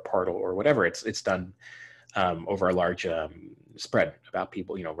entity or portal or whatever. It's done over a large spread about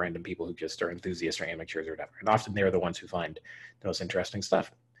people, random people who just are enthusiasts or amateurs or whatever. And often they're the ones who find the most interesting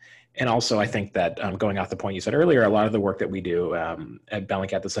stuff. And also, I think that going off the point you said earlier, a lot of the work that we do at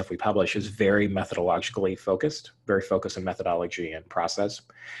Bellingcat, the stuff we publish, is very methodologically focused, very focused on methodology and process.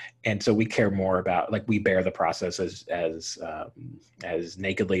 And so we care more about, like, we bear the process as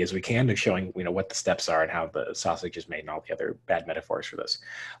nakedly as we can, to showing what the steps are and how the sausage is made and all the other bad metaphors for this,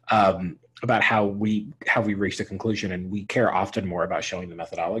 about how we reach the conclusion. And we care often more about showing the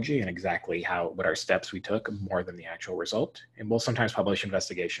methodology and exactly what our steps we took, more than the actual result. And we'll sometimes publish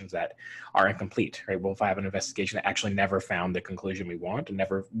investigations that are incomplete, right? We'll have an investigation that actually never found the conclusion we want and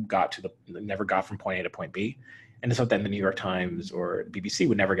never got from point A to point B. And it's something that the New York Times or BBC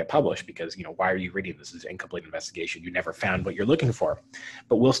would never get published, because, why are you reading this? This is an incomplete investigation. You never found what you're looking for.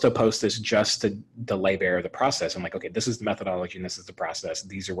 But we'll still post this just to lay bare the process. I'm like, okay, this is the methodology and this is the process.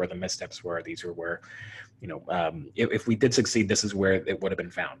 These are where the missteps were. These are where, if we did succeed, this is where it would have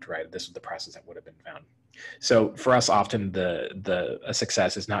been found, right? This is the process that would have been found. So for us, often a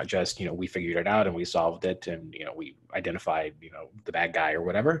success is not just, we figured it out and we solved it and, we identified, the bad guy or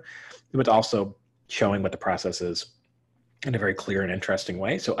whatever, but also showing what the process is in a very clear and interesting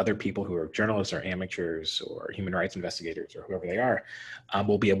way. So other people who are journalists or amateurs or human rights investigators or whoever they are,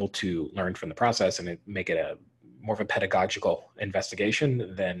 will be able to learn from the process and make it more of a pedagogical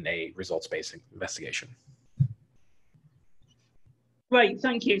investigation than a results-based investigation. Great,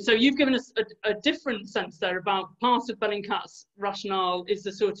 thank you. So you've given us a different sense there about part of Bellingcat's rationale is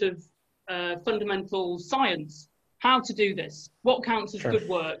the sort of fundamental science, how to do this, what counts as good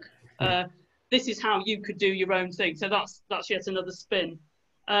work. This is how you could do your own thing. So that's yet another spin.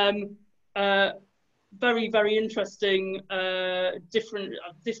 Very, very interesting, different,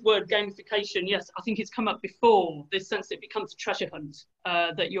 this word gamification, yes, I think it's come up before, this sense that it becomes a treasure hunt,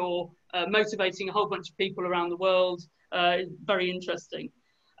 that you're motivating a whole bunch of people around the world. Very interesting.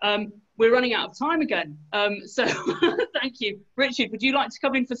 We're running out of time again, so thank you. Richard, would you like to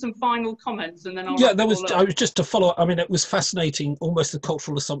come in for some final comments, and then I'll I was just to follow up. I mean, it was fascinating, almost the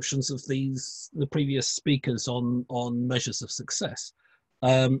cultural assumptions of the previous speakers on measures of success.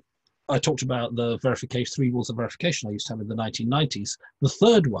 I talked about the verification, 3 rules of verification I used to have in the 1990s. The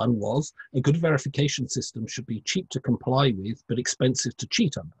third one was a good verification system should be cheap to comply with, but expensive to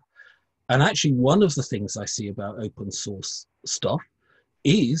cheat under. And actually, one of the things I see about open source stuff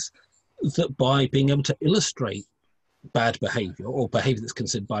is that by being able to illustrate bad behavior or behavior that's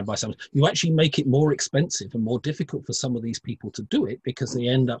considered bad by someone, you actually make it more expensive and more difficult for some of these people to do it, because they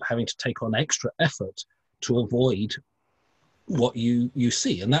end up having to take on extra effort to avoid what you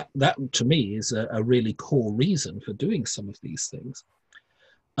see. And that to me is a really core reason for doing some of these things.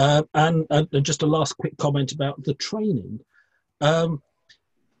 And just a last quick comment about the training.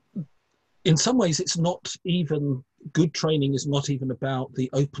 In some ways, it's not even, good training is not even about the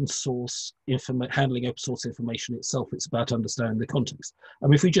open source handling open source information itself. It's about understanding the context. I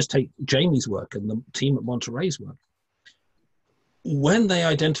mean, if we just take Jamie's work and the team at Monterey's work, when they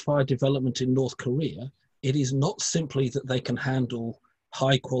identify development in North Korea, it is not simply that they can handle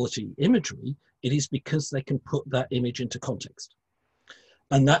high quality imagery, it is because they can put that image into context.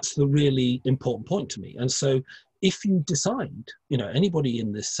 And that's the really important point to me. And so if you decide, anybody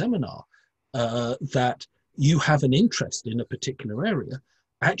in this seminar, that you have an interest in a particular area,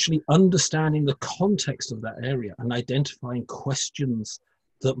 actually understanding the context of that area and identifying questions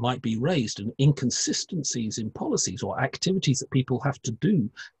that might be raised and inconsistencies in policies or activities that people have to do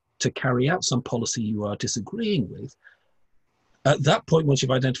to carry out some policy you are disagreeing with, At that point, once you've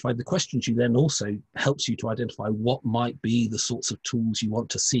identified the questions, you then also helps you to identify what might be the sorts of tools you want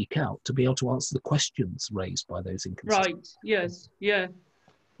to seek out to be able to answer the questions raised by those inconsistencies. Right, yes, yeah,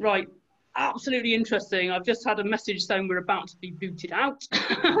 right. Absolutely interesting. I've just had a message saying we're about to be booted out.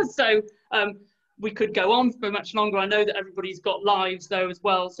 So we could go on for much longer. I know that everybody's got lives though as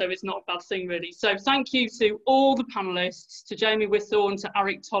well, so it's not a bad thing really. So thank you to all the panelists, to Jamie Withorne, to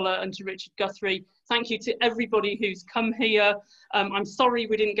Aric Toler and to Richard Guthrie. Thank you to everybody who's come here. I'm sorry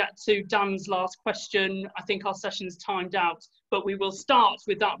we didn't get to Dan's last question. I think our session's timed out, but we will start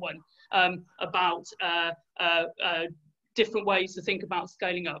with that one about different ways to think about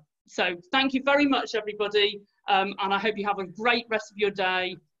scaling up. So thank you very much, everybody. And I hope you have a great rest of your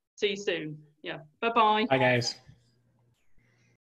day. See you soon. Yeah, bye-bye. Bye, guys.